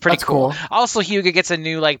 and it's pretty cool. Also, Hyuga gets a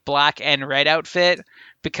new like black and red outfit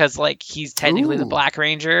because like he's technically the Black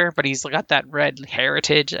Ranger, but he's got that red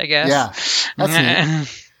heritage, I guess. Yeah, that's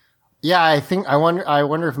neat. Yeah, I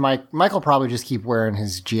wonder if Michael probably just keep wearing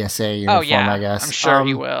his GSA uniform. I guess I'm sure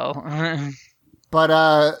he will.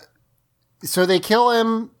 But so they kill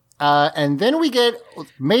him, and then we get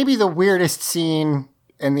maybe the weirdest scene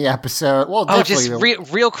in the episode. Well, definitely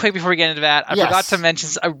real quick before we get into that, I forgot to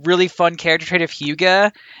mention a really fun character trait of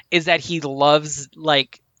Hyuga is that he loves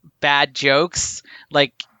like bad jokes.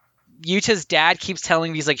 Like Yuta's dad keeps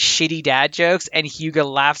telling these like shitty dad jokes, and Hyuga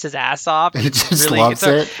laughs his ass off. He just loves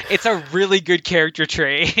it. It's a really good character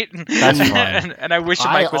trait. That's fun. And I wish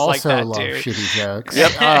Mike was like that too. I also love shitty jokes.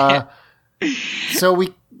 Yep. So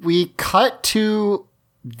we cut to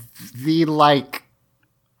the like.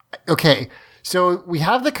 Okay. So we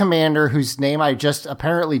have the commander whose name I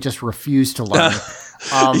apparently refused to learn.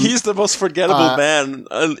 He's the most forgettable man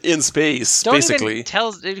in space, basically. Even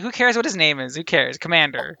tell, who cares what his name is? Who cares?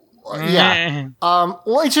 Commander. Yeah.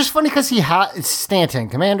 Well, it's just funny because Stanton,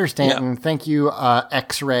 Commander Stanton. Yeah. Thank you,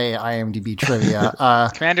 X-Ray IMDb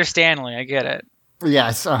trivia. Commander Stanley, I get it.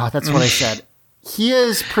 Yes, that's what I said. He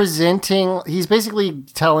is he's basically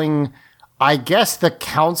telling, I guess, the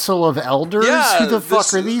Council of Elders. Yeah, who the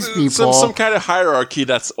fuck are these people? Some kind of hierarchy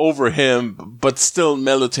that's over him, but still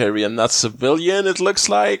military and not civilian. It looks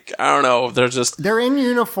like, I don't know. They're in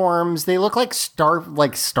uniforms. They look like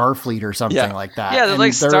Starfleet or something like that. Yeah, they're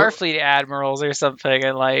like Starfleet admirals or something,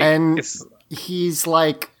 and he's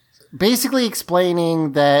like basically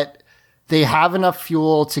explaining that they have enough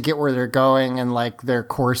fuel to get where they're going, and like their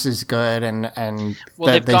course is good, and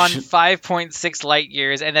they've gone 5.6 light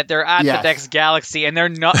years, and that they're at the next galaxy, and they're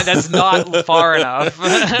not. That's not far enough.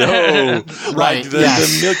 No, right.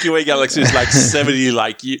 The Milky Way galaxy is like 70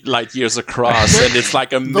 light years across, and it's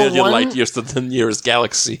like a million light years to the nearest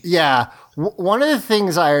galaxy. Yeah, one of the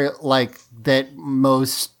things I like that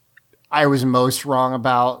I was most wrong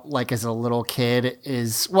about, like, as a little kid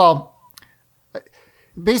is, well,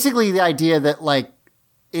 basically the idea that, like,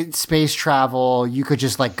 in space travel, you could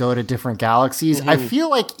just, like, go to different galaxies. I feel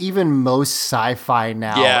like even most sci-fi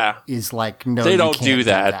now is like, no, they you don't can't do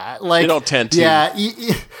that. Like, they don't tend to. Yeah.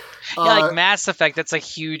 Like Mass Effect, that's a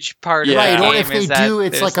huge part of right, the game. Or if they do,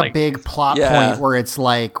 it's like a big plot point where it's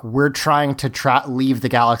like, we're trying to leave the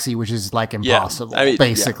galaxy, which is like impossible,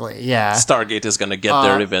 basically. Yeah. Stargate is going to get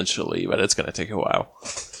there eventually, but it's going to take a while.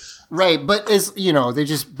 Right, but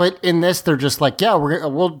but in this, they're just like, yeah,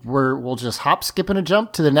 we'll just hop, skip, and a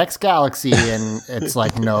jump to the next galaxy, and it's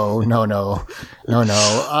like, no.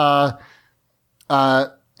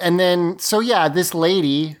 And then, so yeah, this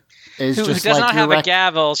lady is who just does like, not have a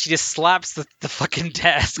gavel. She just slaps the fucking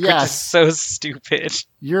desk, which is so stupid.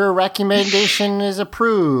 Your recommendation is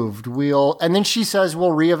approved. And then she says we'll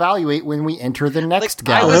reevaluate when we enter the next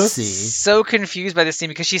galaxy. I was so confused by this scene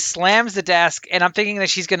because she slams the desk, and I'm thinking that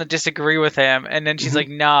she's going to disagree with him, and then she's like,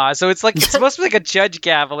 nah. So it's like, it's supposed to be like a judge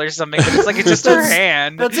gavel or something, but it's like, it's just her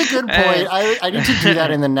hand. That's a good point. I need to do that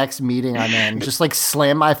in the next meeting I'm in. Just like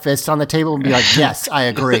slam my fist on the table and be like, yes, I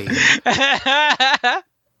agree.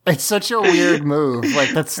 It's such a weird move. Like,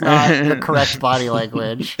 that's not the correct body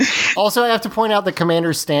language. Also, I have to point out that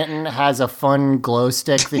Commander Stanton has a fun glow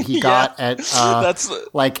stick that he got at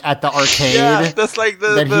like at the arcade. Yeah, that's like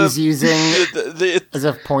that he's using as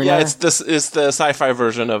a pointer. Yeah, it's the sci-fi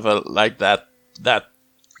version of that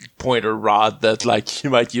pointer rod that like you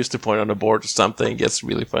might use to point on a board or something. It's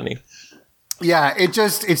really funny. Yeah,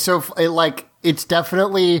 it's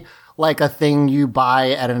definitely like a thing you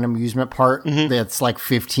buy at an amusement park that's like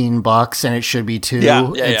 $15 and it should be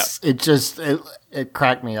 $2. It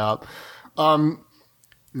cracked me up.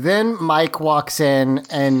 Then Mike walks in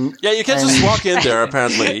and you can't just walk in there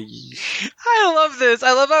apparently. I love this.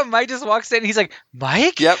 I love how Mike just walks in and he's like,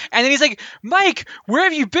 Mike? Yep. And then he's like, Mike, where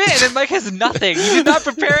have you been? And then Mike has nothing. He did not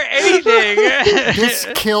prepare anything. This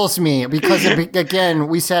kills me because, again,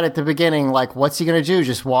 we said at the beginning, like, what's he going to do?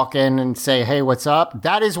 Just walk in and say, hey, what's up?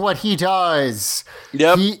 That is what he does.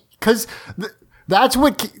 Yep. Because that's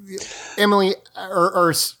what Emily,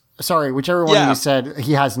 sorry, whichever one of you said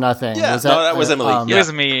he has nothing. Yeah, that was Emily. It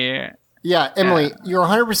was me. Yeah, Emily, you're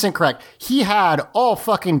 100% correct. He had all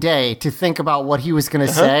fucking day to think about what he was going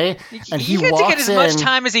to say, and he walks in. He could take as much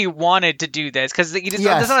time as he wanted to do this, because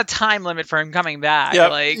there's not a time limit for him coming back.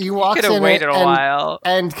 Yep. Like, he could have waited a while.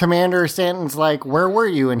 And Commander Stanton's like, where were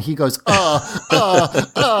you? And he goes, He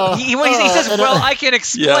says, well, I can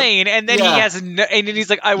explain, and then he has and then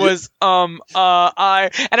he's like, I was, and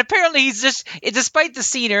apparently he's just, despite the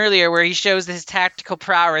scene earlier where he shows his tactical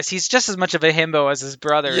prowess, he's just as much of a himbo as his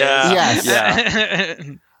brother is. Yeah. Yeah.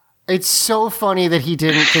 It's so funny that he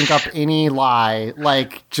didn't think up any lie,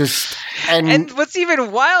 like just and what's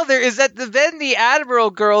even wilder is that then the Admiral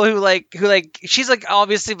girl who she's like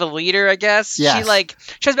obviously the leader, I guess. Yes. She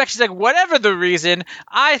comes back, she's like, whatever the reason,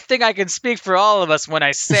 I think I can speak for all of us when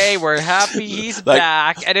I say we're happy he's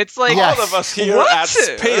back. And it's like, all of us here at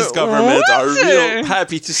Space Government are real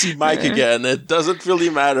happy to see Mike again. It doesn't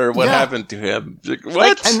really matter what happened to him. Like,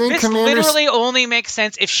 what? And then this literally only makes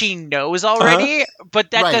sense if she knows already,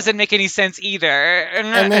 but that doesn't make any sense either.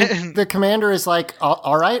 And then the commander is like,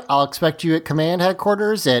 all right, I'll expect you at command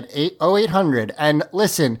headquarters at 0800. And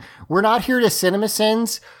listen, we're not here to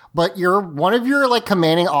CinemaSins, but one of your like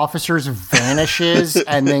commanding officers vanishes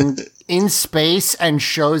and then in space and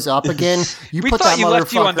shows up again. We thought you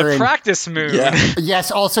left you on the practice moon. Yeah.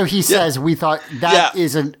 Yes, also he says, we thought that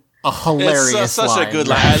is a hilarious it's such line. A good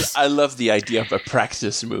line. I love the idea of a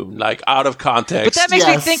practice moon, like out of context. But that makes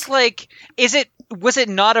me think, like, was it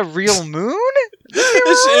not a real moon?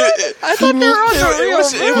 I thought they were on a real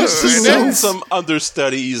moon. It was some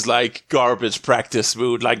understudies, like garbage practice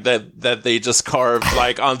moon, like that they just carved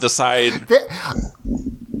like on the side.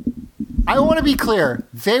 I want to be clear.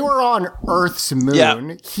 They were on Earth's moon.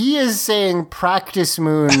 Yeah. He is saying practice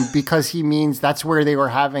moon because he means that's where they were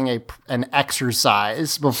having an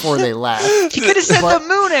exercise before they left. He could have said the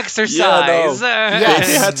moon exercise. Yeah, yes.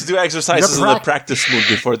 They had to do exercises on the practice moon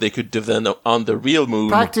before they could do them on the real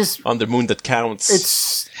moon, on the moon that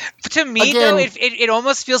counts. To me, though, it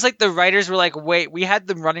almost feels like the writers were like, wait, we had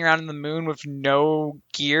them running around in the moon with no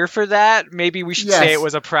gear for that. Maybe we should say it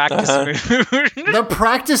was a practice moon. The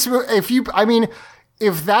practice moon,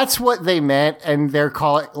 if that's what they meant and they're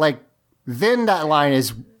calling, like, then that line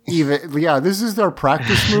is even, this is their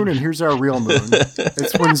practice moon and here's our real moon.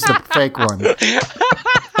 This one's the fake one.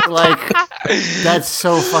 Like, that's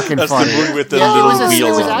so fucking funny. The moon with the little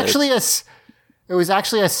wheels on it. It was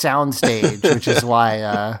actually a sound stage, which is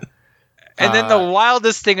why And then the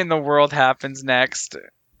wildest thing in the world happens next.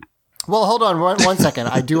 Well, hold on one second.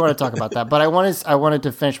 I do want to talk about that, but I wanted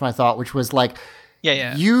to finish my thought, which was like,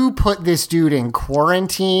 you put this dude in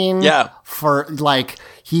quarantine for like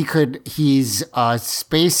he's a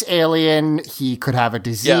space alien, he could have a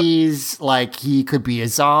disease, like he could be a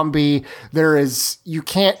zombie.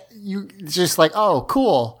 You just like, oh,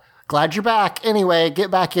 cool. Glad you're back. Anyway,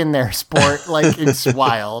 get back in there, sport. Like it's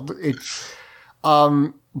wild.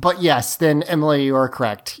 But yes, then Emily, you are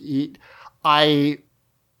correct. I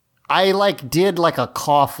like did like a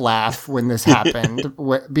cough laugh when this happened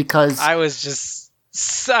because I was just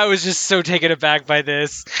so taken aback by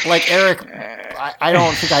this. Like Eric, I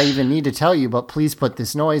don't think I even need to tell you, but please put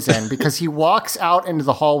this noise in because he walks out into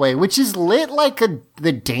the hallway, which is lit like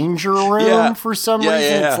the danger room for some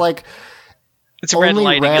reason. Yeah. It's like it's red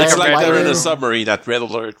lighting. It's like they're in a submarine at red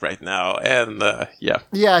alert right now, and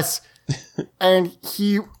yes, and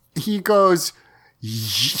he goes.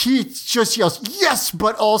 He just yells, yes,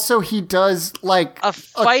 but also he does like a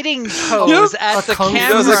fighting pose at the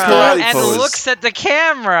camera and looks at the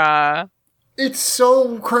camera. It's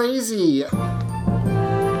so crazy.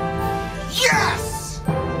 Yes!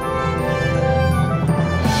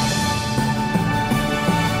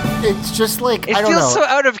 It's just like, I don't know. It feels so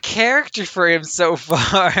out of character for him so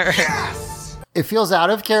far. Yes! It feels out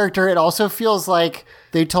of character. It also feels like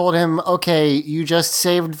they told him, okay, you just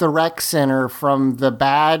saved the rec center from the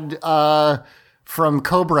bad, from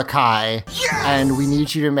Cobra Kai, and we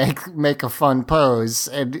need you to make a fun pose,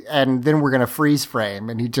 and then we're gonna freeze frame,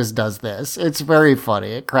 and he just does this. It's very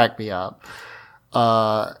funny. It cracked me up.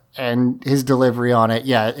 And his delivery on it,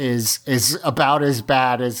 is about as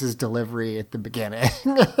bad as his delivery at the beginning.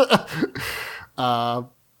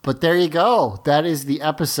 But there you go. That is the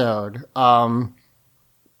episode.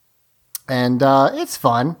 And it's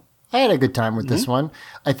fun. I had a good time with this one.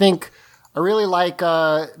 I think I really like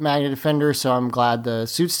Magna Defender, so I'm glad the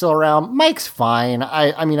suit's still around. Mike's fine.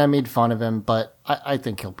 I mean, I made fun of him, but I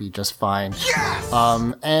think he'll be just fine. Yes!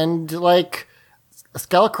 And like,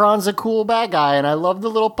 Skelecron's a cool bad guy, and I love the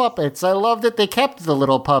little puppets. I love that they kept the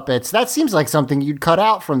little puppets. That seems like something you'd cut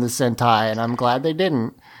out from the Sentai, and I'm glad they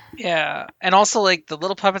didn't. Yeah, and also like the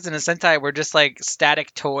little puppets in the Sentai were just like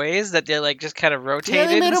static toys that they like just kind of rotated. Yeah,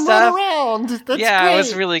 they made and them stuff. Run around. That's great. It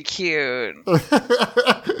was really cute. But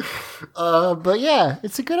yeah,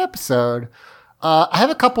 it's a good episode. I have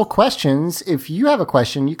a couple questions. If you have a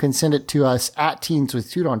question, you can send it to us at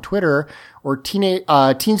teenswithtude on Twitter or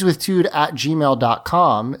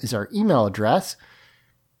teenswithtude@gmail.com is our email address.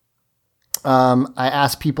 I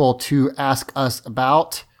asked people to ask us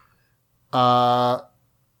about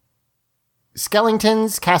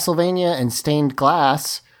Skeletons, Castlevania, and Stained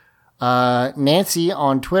Glass. Nancy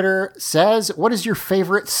on Twitter says, what is your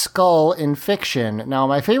favorite skull in fiction? Now,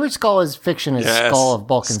 my favorite skull is Skull of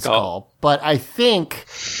Bulk and Skull. But I think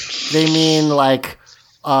they mean like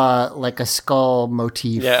a skull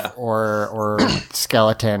motif or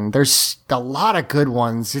skeleton. There's a lot of good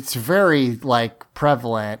ones. It's very like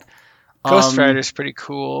prevalent. Ghost Rider's pretty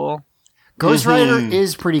cool. Ghost Rider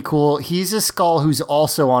is pretty cool. He's a skull who's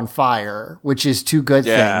also on fire, which is two good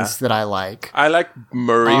things that I like. I like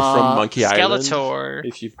Murray from Monkey Skeletor. Island,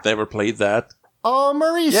 if you've never played that. Oh,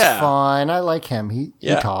 Murray's fun. I like him. He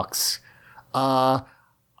talks. I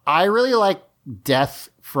really like Death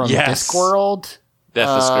from Discworld.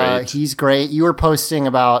 Death is great. He's great. You were posting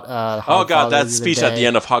about oh god, that speech at the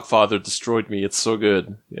end of Hogfather destroyed me. It's so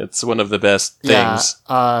good. It's one of the best things.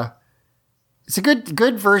 It's a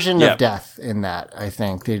good version of Death in that, I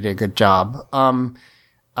think. They did a good job. And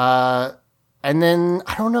then,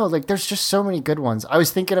 I don't know, like, there's just so many good ones. I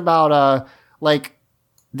was thinking about, like,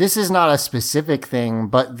 this is not a specific thing,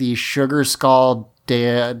 but the Sugar Skull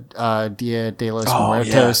Dia de los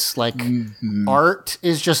Muertos, art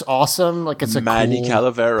is just awesome. Like, it's a Manny cool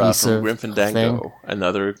Calavera piece from of Grim Fandango. thing.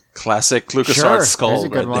 Another classic LucasArts skull. There's a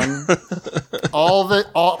good one. all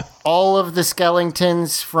of the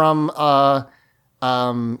skeletons from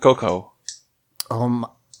Coco.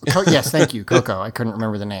 Yes, thank you, Coco. I couldn't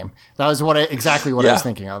remember the name. That was exactly what I was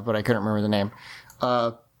thinking of, but I couldn't remember the name.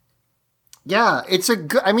 It's a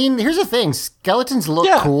good. I mean, here's the thing: skeletons look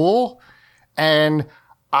cool, and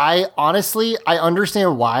I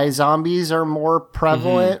understand why zombies are more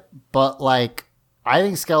prevalent, but like, I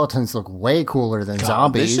think skeletons look way cooler than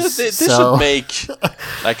zombies. They should make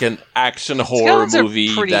like an action horror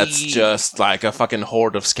movie that's just like a fucking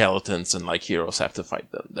horde of skeletons and like heroes have to fight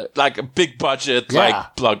them. Like a big budget,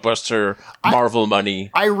 like blockbuster Marvel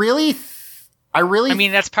money. I mean,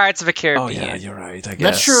 that's Pirates of the Caribbean. Oh yeah, you're right. I guess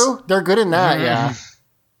that's true. They're good in that. Yeah.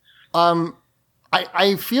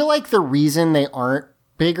 I feel like the reason they aren't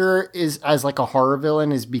bigger is as like a horror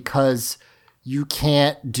villain is because you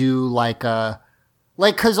can't do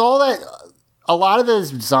because all that, a lot of the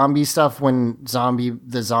zombie stuff when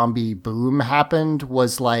the zombie boom happened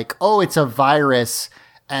was like, oh, it's a virus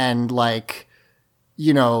and like,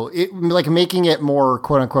 you know, it like making it more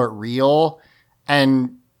quote unquote real,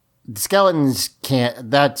 and skeletons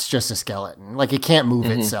can't, that's just a skeleton. Like it can't move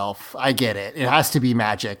itself. I get it. It has to be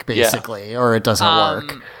magic basically, or it doesn't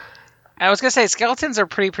work. I was going to say skeletons are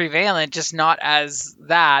pretty prevalent, just not as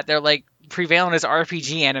that. They're like prevalent as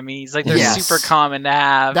RPG enemies. Like they're super common to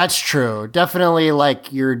have. That's true. Definitely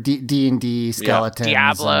like your D&D skeletons.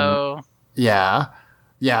 Diablo. Yeah,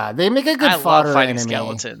 they make a good fodder love fighting enemy.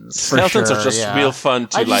 Skeletons. Skeletons are just real fun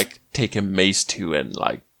to take a mace to and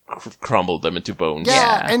like crumble them into bones.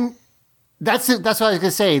 Yeah, and that's what I was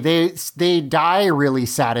gonna say. They die really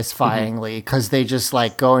satisfyingly because they just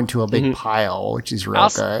like go into a big pile, which is real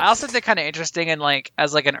good. I also think they're kind of interesting and like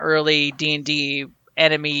as like an early D&D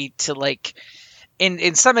enemy to like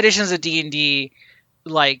in some editions of D&D,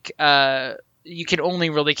 like you can only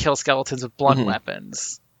really kill skeletons with blunt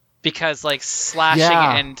weapons. Because like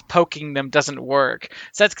slashing and poking them doesn't work,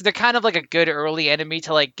 so they're kind of like a good early enemy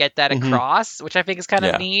to like get that across, which I think is kind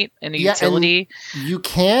of neat and a utility. And you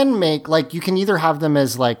can make like you can either have them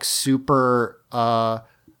as like super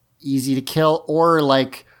easy to kill, or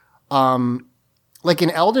like in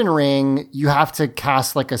Elden Ring, you have to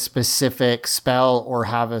cast like a specific spell or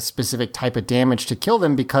have a specific type of damage to kill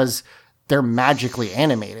them because they're magically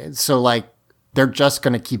animated. So like. They're just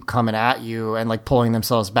going to keep coming at you and like pulling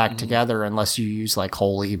themselves back together unless you use like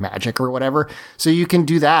holy magic or whatever. So you can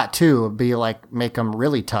do that too. Be like, make them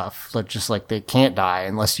really tough. So just like they can't die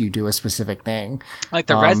unless you do a specific thing. Like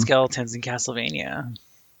the red skeletons in Castlevania.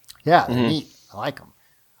 Yeah, they're neat. I like them.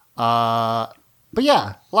 But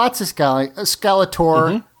yeah, lots of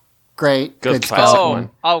Skeletor. Great. Good classic one.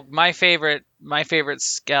 Oh, my favorite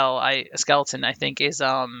skeleton I think is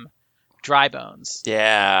Dry Bones.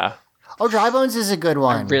 Yeah. Oh, Dry Bones is a good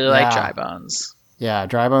one. I really like Dry Bones. Yeah,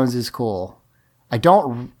 Dry Bones is cool. I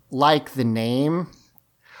don't like the name.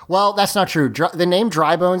 Well, that's not true. The name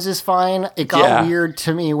Dry Bones is fine. It got weird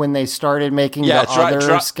to me when they started making the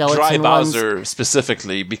other skeleton Dry ones. Bowser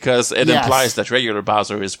specifically, because it implies that regular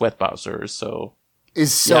Bowser is wet Bowser, so...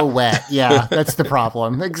 Is so wet. Yeah, that's the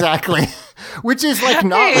problem. Exactly. Which is like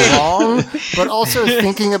not wrong, but also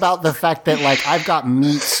thinking about the fact that like I've got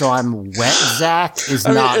meat, so I'm wet, Zach, is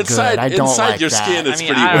not good. I don't like that. Inside your skin, it's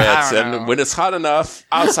pretty wet, and when it's hot enough,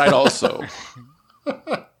 outside also.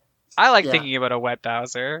 I like thinking about a wet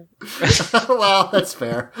Bowser. Well, that's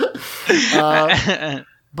fair.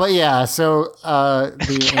 But yeah, so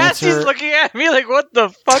the Cassie's looking at me like, "What the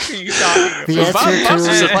fuck are you talking about?" The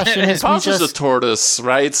answer to the question is Bowser's a tortoise,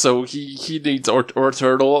 right? So he needs or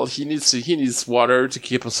turtle. He needs water to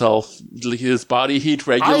keep his body heat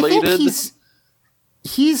regulated. I think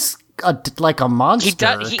he's like a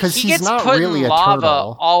monster because he's not really a lava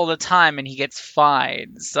turtle all the time, and he gets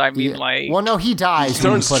fined. So I mean, well, no, he dies. He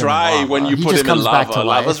turns dry when you put him in lava.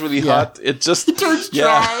 Lava's really hot. It just turns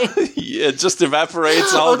dry. It just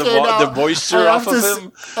evaporates all the moisture off of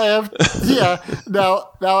him.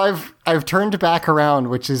 Now I've turned back around,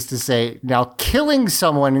 which is to say, now killing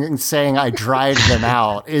someone and saying I dried them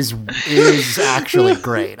out is actually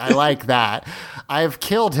great. I like that. I've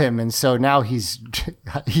killed him, and so now he's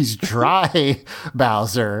dry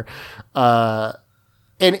Bowser.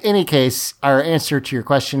 In any case, our answer to your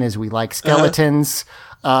question is we like skeletons.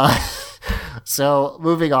 So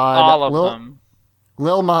moving on. All of them.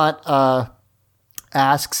 Lilmont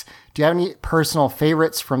asks, do you have any personal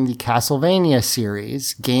favorites from the Castlevania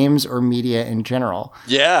series, games or media in general?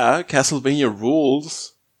 Yeah, Castlevania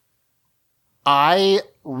rules. I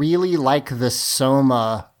really like the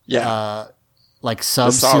Soma like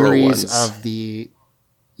sub-series of the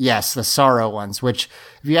Sorrow ones, which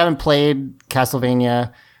if you haven't played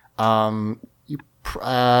Castlevania,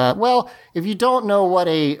 if you don't know what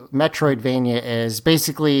a Metroidvania is,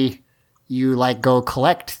 basically you like go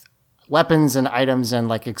collect weapons and items and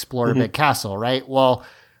like explore a big castle, right? Well,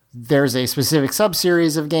 there's a specific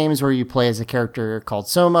sub-series of games where you play as a character called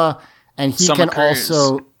Soma, and he can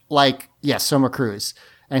also Soma Cruz,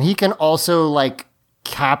 and he can also like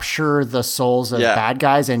capture the souls of bad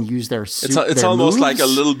guys and use their it's almost like a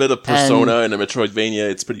little bit of Persona in a Metroidvania.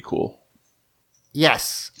 It's pretty cool.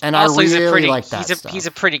 Yes, and also, I really like that stuff. He's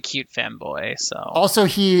a pretty cute fanboy. So also,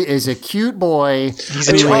 he is a cute boy.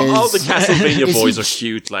 All the Castlevania boys are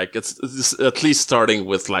cute. Like it's at least starting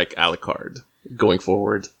with like Alucard going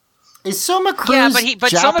forward. Is Soma Cruz but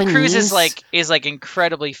Soma Cruz is Japanese? like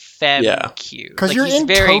incredibly femme cute. Because like, you're he's in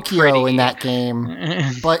very Tokyo pretty. in that game,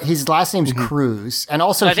 but his last name's Cruz, and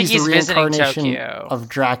also I think he's the he's visiting reincarnation Tokyo. of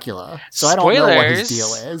Dracula. So I don't know what his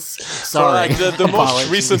deal is. Sorry, So, like, the most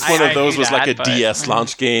recent one of those knew was like a that, but- DS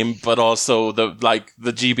launch game, but also the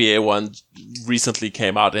GBA one recently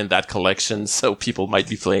came out in that collection, so people might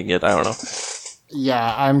be playing it. I don't know.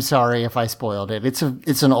 Yeah, I'm sorry if I spoiled it. It's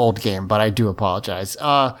an old game, but I do apologize.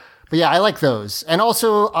 But yeah, I like those, and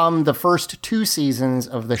also the first 2 seasons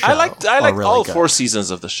of the show. I like really all good. 4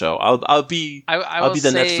 seasons of the show. I'll be will be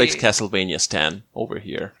the say- Netflix Castlevania stan over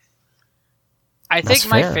here. I think That's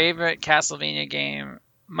my fair. favorite Castlevania game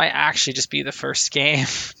might actually just be the first game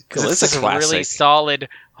because Well, it's it's a just a really classic. solid,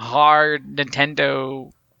 hard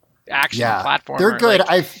Nintendo action platformer. They're good.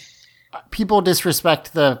 Like, People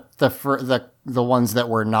disrespect the ones that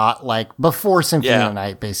were not like before Symphony of the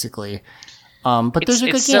Night, basically. But those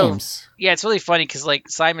are good games. Yeah, it's really funny because like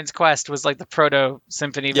Simon's Quest was like the proto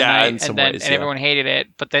Symphony of the in Night, some and ways, everyone hated it,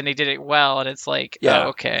 but then they did it well, and it's like, Yeah. oh,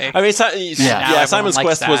 okay. I mean, everyone Simon's likes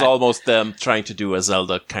Quest was that. almost them trying to do a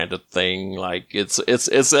Zelda kind of thing. Like it's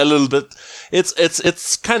a little bit,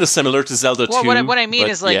 it's kind of similar to Zelda 2. Well, what I mean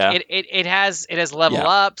but is like yeah. it has level Yeah.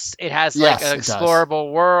 ups, it has Yes, like an it does.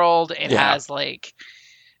 explorable world, it Yeah. has like.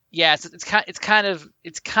 Yeah, it's kind of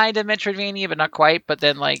Metroidvania, but not quite. But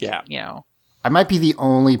then, like, I might be the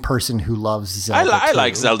only person who loves Zelda. I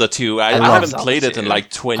like Zelda 2. I love haven't Zelda played it 2. in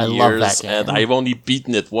like 20 I love years, that game. and I've only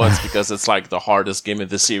beaten it once because it's like the hardest game in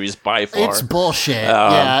the series by far. It's bullshit.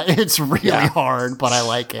 Yeah, it's really hard, but I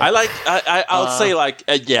like it. I'll say like,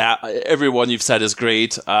 everyone you've said is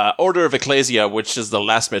great. Order of Ecclesia, which is the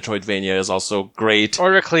last Metroidvania, is also great.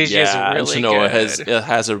 Order of Ecclesia is and really Shinoa good.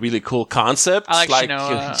 has a really cool concept. I like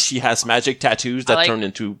Shinoa. She has magic tattoos that turn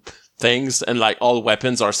into things, and like all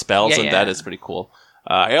weapons are spells, and that is pretty cool.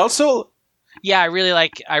 I also I really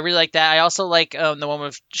like that. I also like the one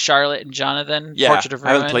with Charlotte and Jonathan. Portrait of Ruin.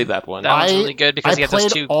 I haven't played that one. That one's really good because I those played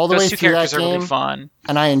two all the way those two through characters that are really game. fun.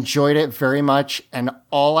 and I enjoyed it very much. And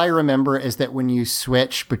all I remember is that when you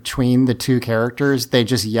switch between the 2 characters, they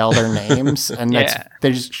just yell their names, and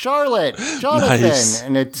they just Charlotte, Jonathan, Nice.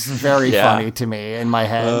 and it's very funny to me in my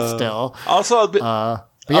head still. Also, I'll be,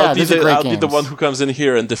 But yeah, I'll be these are great I'll be the games. one who comes in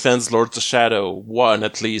here and defends Lords of Shadow 1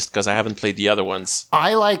 at least, because I haven't played the other ones.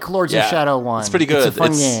 I like Lords of Shadow 1. It's pretty good. It's a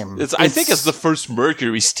fun game. I think it's the first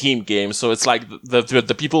Mercury Steam game, so it's like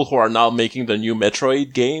the people who are now making the new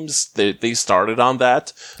Metroid games, they started on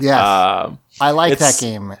that. Yes. I like that it's-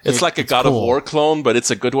 game. It's like a God of War clone, but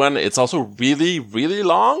it's a good one. It's also really, really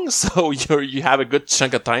long, so you have a good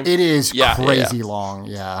chunk of time. It is Yeah, crazy long.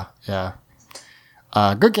 Yeah.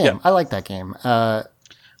 Good game. Yeah. I like that game.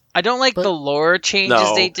 I don't like the lore changes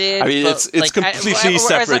No, they did. I mean but, it's like, completely as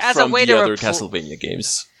separate a from way the to other Castlevania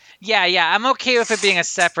games. Yeah, I'm okay with it being a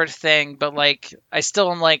separate thing, but like, I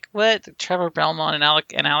still am like, what? Trevor Belmont and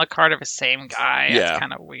Alucard are the same guy. Yeah. That's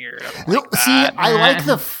kind of weird. I don't No, like see, that. I like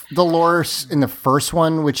the lore in the first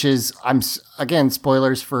one, which is again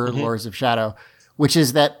spoilers for Lords of Shadow, which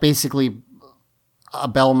is that basically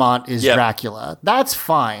Belmont is Dracula. That's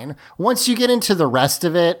fine. Once you get into the rest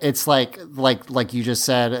of it, it's like you just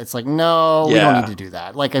said, it's like no, we don't need to do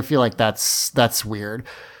that. Like I feel like that's weird.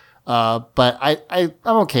 But I'm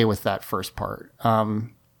okay with that first part.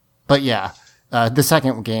 But yeah, the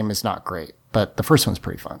second game is not great, but the first one's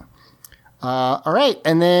pretty fun. All right.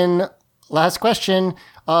 And then last question.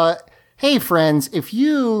 Hey friends, if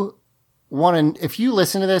you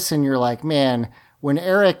listen to this and you're like, man, when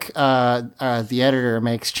Eric, the editor,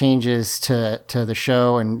 makes changes to the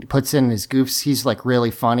show and puts in his goofs, he's like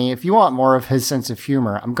really funny. If you want more of his sense of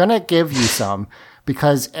humor, I'm going to give you some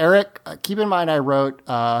because Eric, keep in mind, I wrote,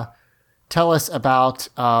 tell us about,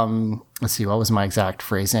 let's see, what was my exact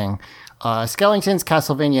phrasing? Skeletons,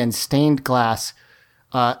 Castlevania, and Stained Glass.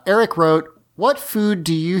 Eric wrote, what food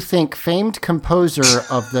do you think famed composer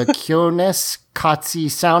of the Kyones Katsi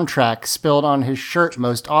soundtrack spilled on his shirt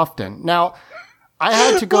most often? Now, I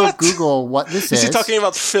had to go Google what this is. Is he talking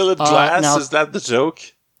about Philip Glass? now- Is that the joke?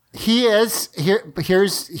 He is here.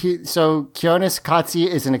 So Kyones Katsi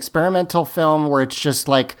is an experimental film where it's just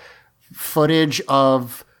like footage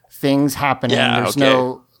of things happening. Yeah, There's okay.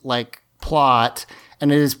 no like plot,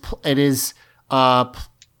 and it is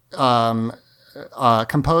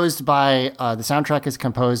composed by the soundtrack is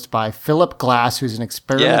composed by Philip Glass, who's an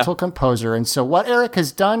experimental composer. And so what Eric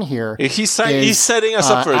has done here, He's setting us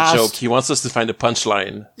up for a asked- joke. He wants us to find a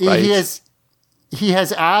punchline. Right? he is. he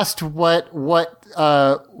has asked what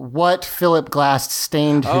Philip Glass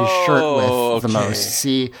stained his shirt with the most.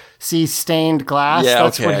 See stained glass? Yeah,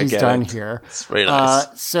 that's what he's done here. It's very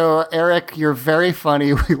nice. So, Eric, you're very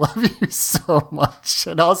funny. We love you so much.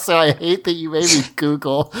 And also, I hate that you made me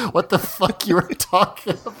Google what the fuck you were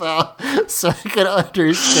talking about so I could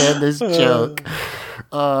understand this joke.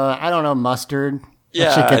 I don't know, mustard.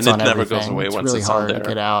 Yeah, and it never goes away once really it's hard on there. To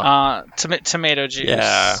get out. Tomato juice.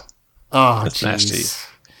 Yeah. Oh, that's nasty.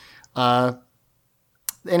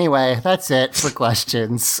 Anyway, that's it for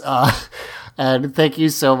questions. And thank you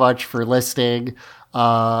so much for listening.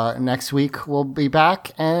 Next week we'll be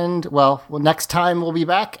back, and next time we'll be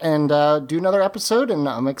back and do another episode. And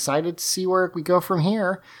I'm excited to see where we go from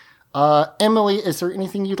here. Emily, is there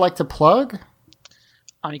anything you'd like to plug?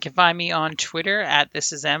 You can find me on Twitter at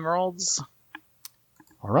ThisIsEmeralds.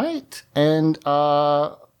 All right, and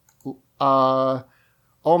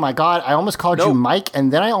oh my God, I almost called you Mike,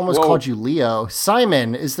 and then I almost called you Leo.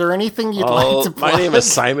 Simon, is there anything you'd like to plug? My name is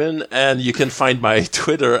Simon, and you can find my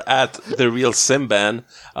Twitter at TheRealSimban.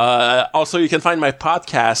 Also, you can find my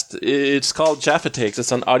podcast. It's called Jaffa Takes.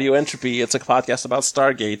 It's on Audio Entropy. It's a podcast about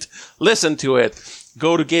Stargate. Listen to it.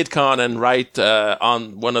 Go to GateCon and write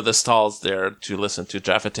on one of the stalls there to listen to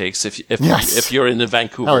Jaffa Takes if you're in the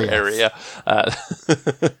Vancouver area.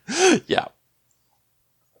 Yeah.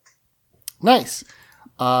 Nice.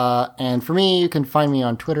 And for me, you can find me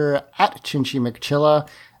on Twitter at ChinchiMcChilla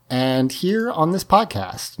and here on this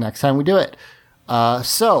podcast next time we do it.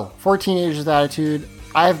 So, for Teenagers with Attitude,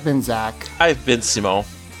 I've been Zach. I've been Simon.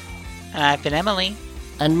 And I've been Emily.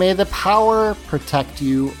 And may the power protect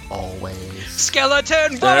you always.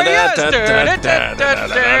 Skeleton Warriors!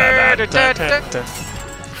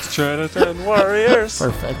 Skeleton Warriors!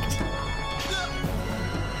 Perfect.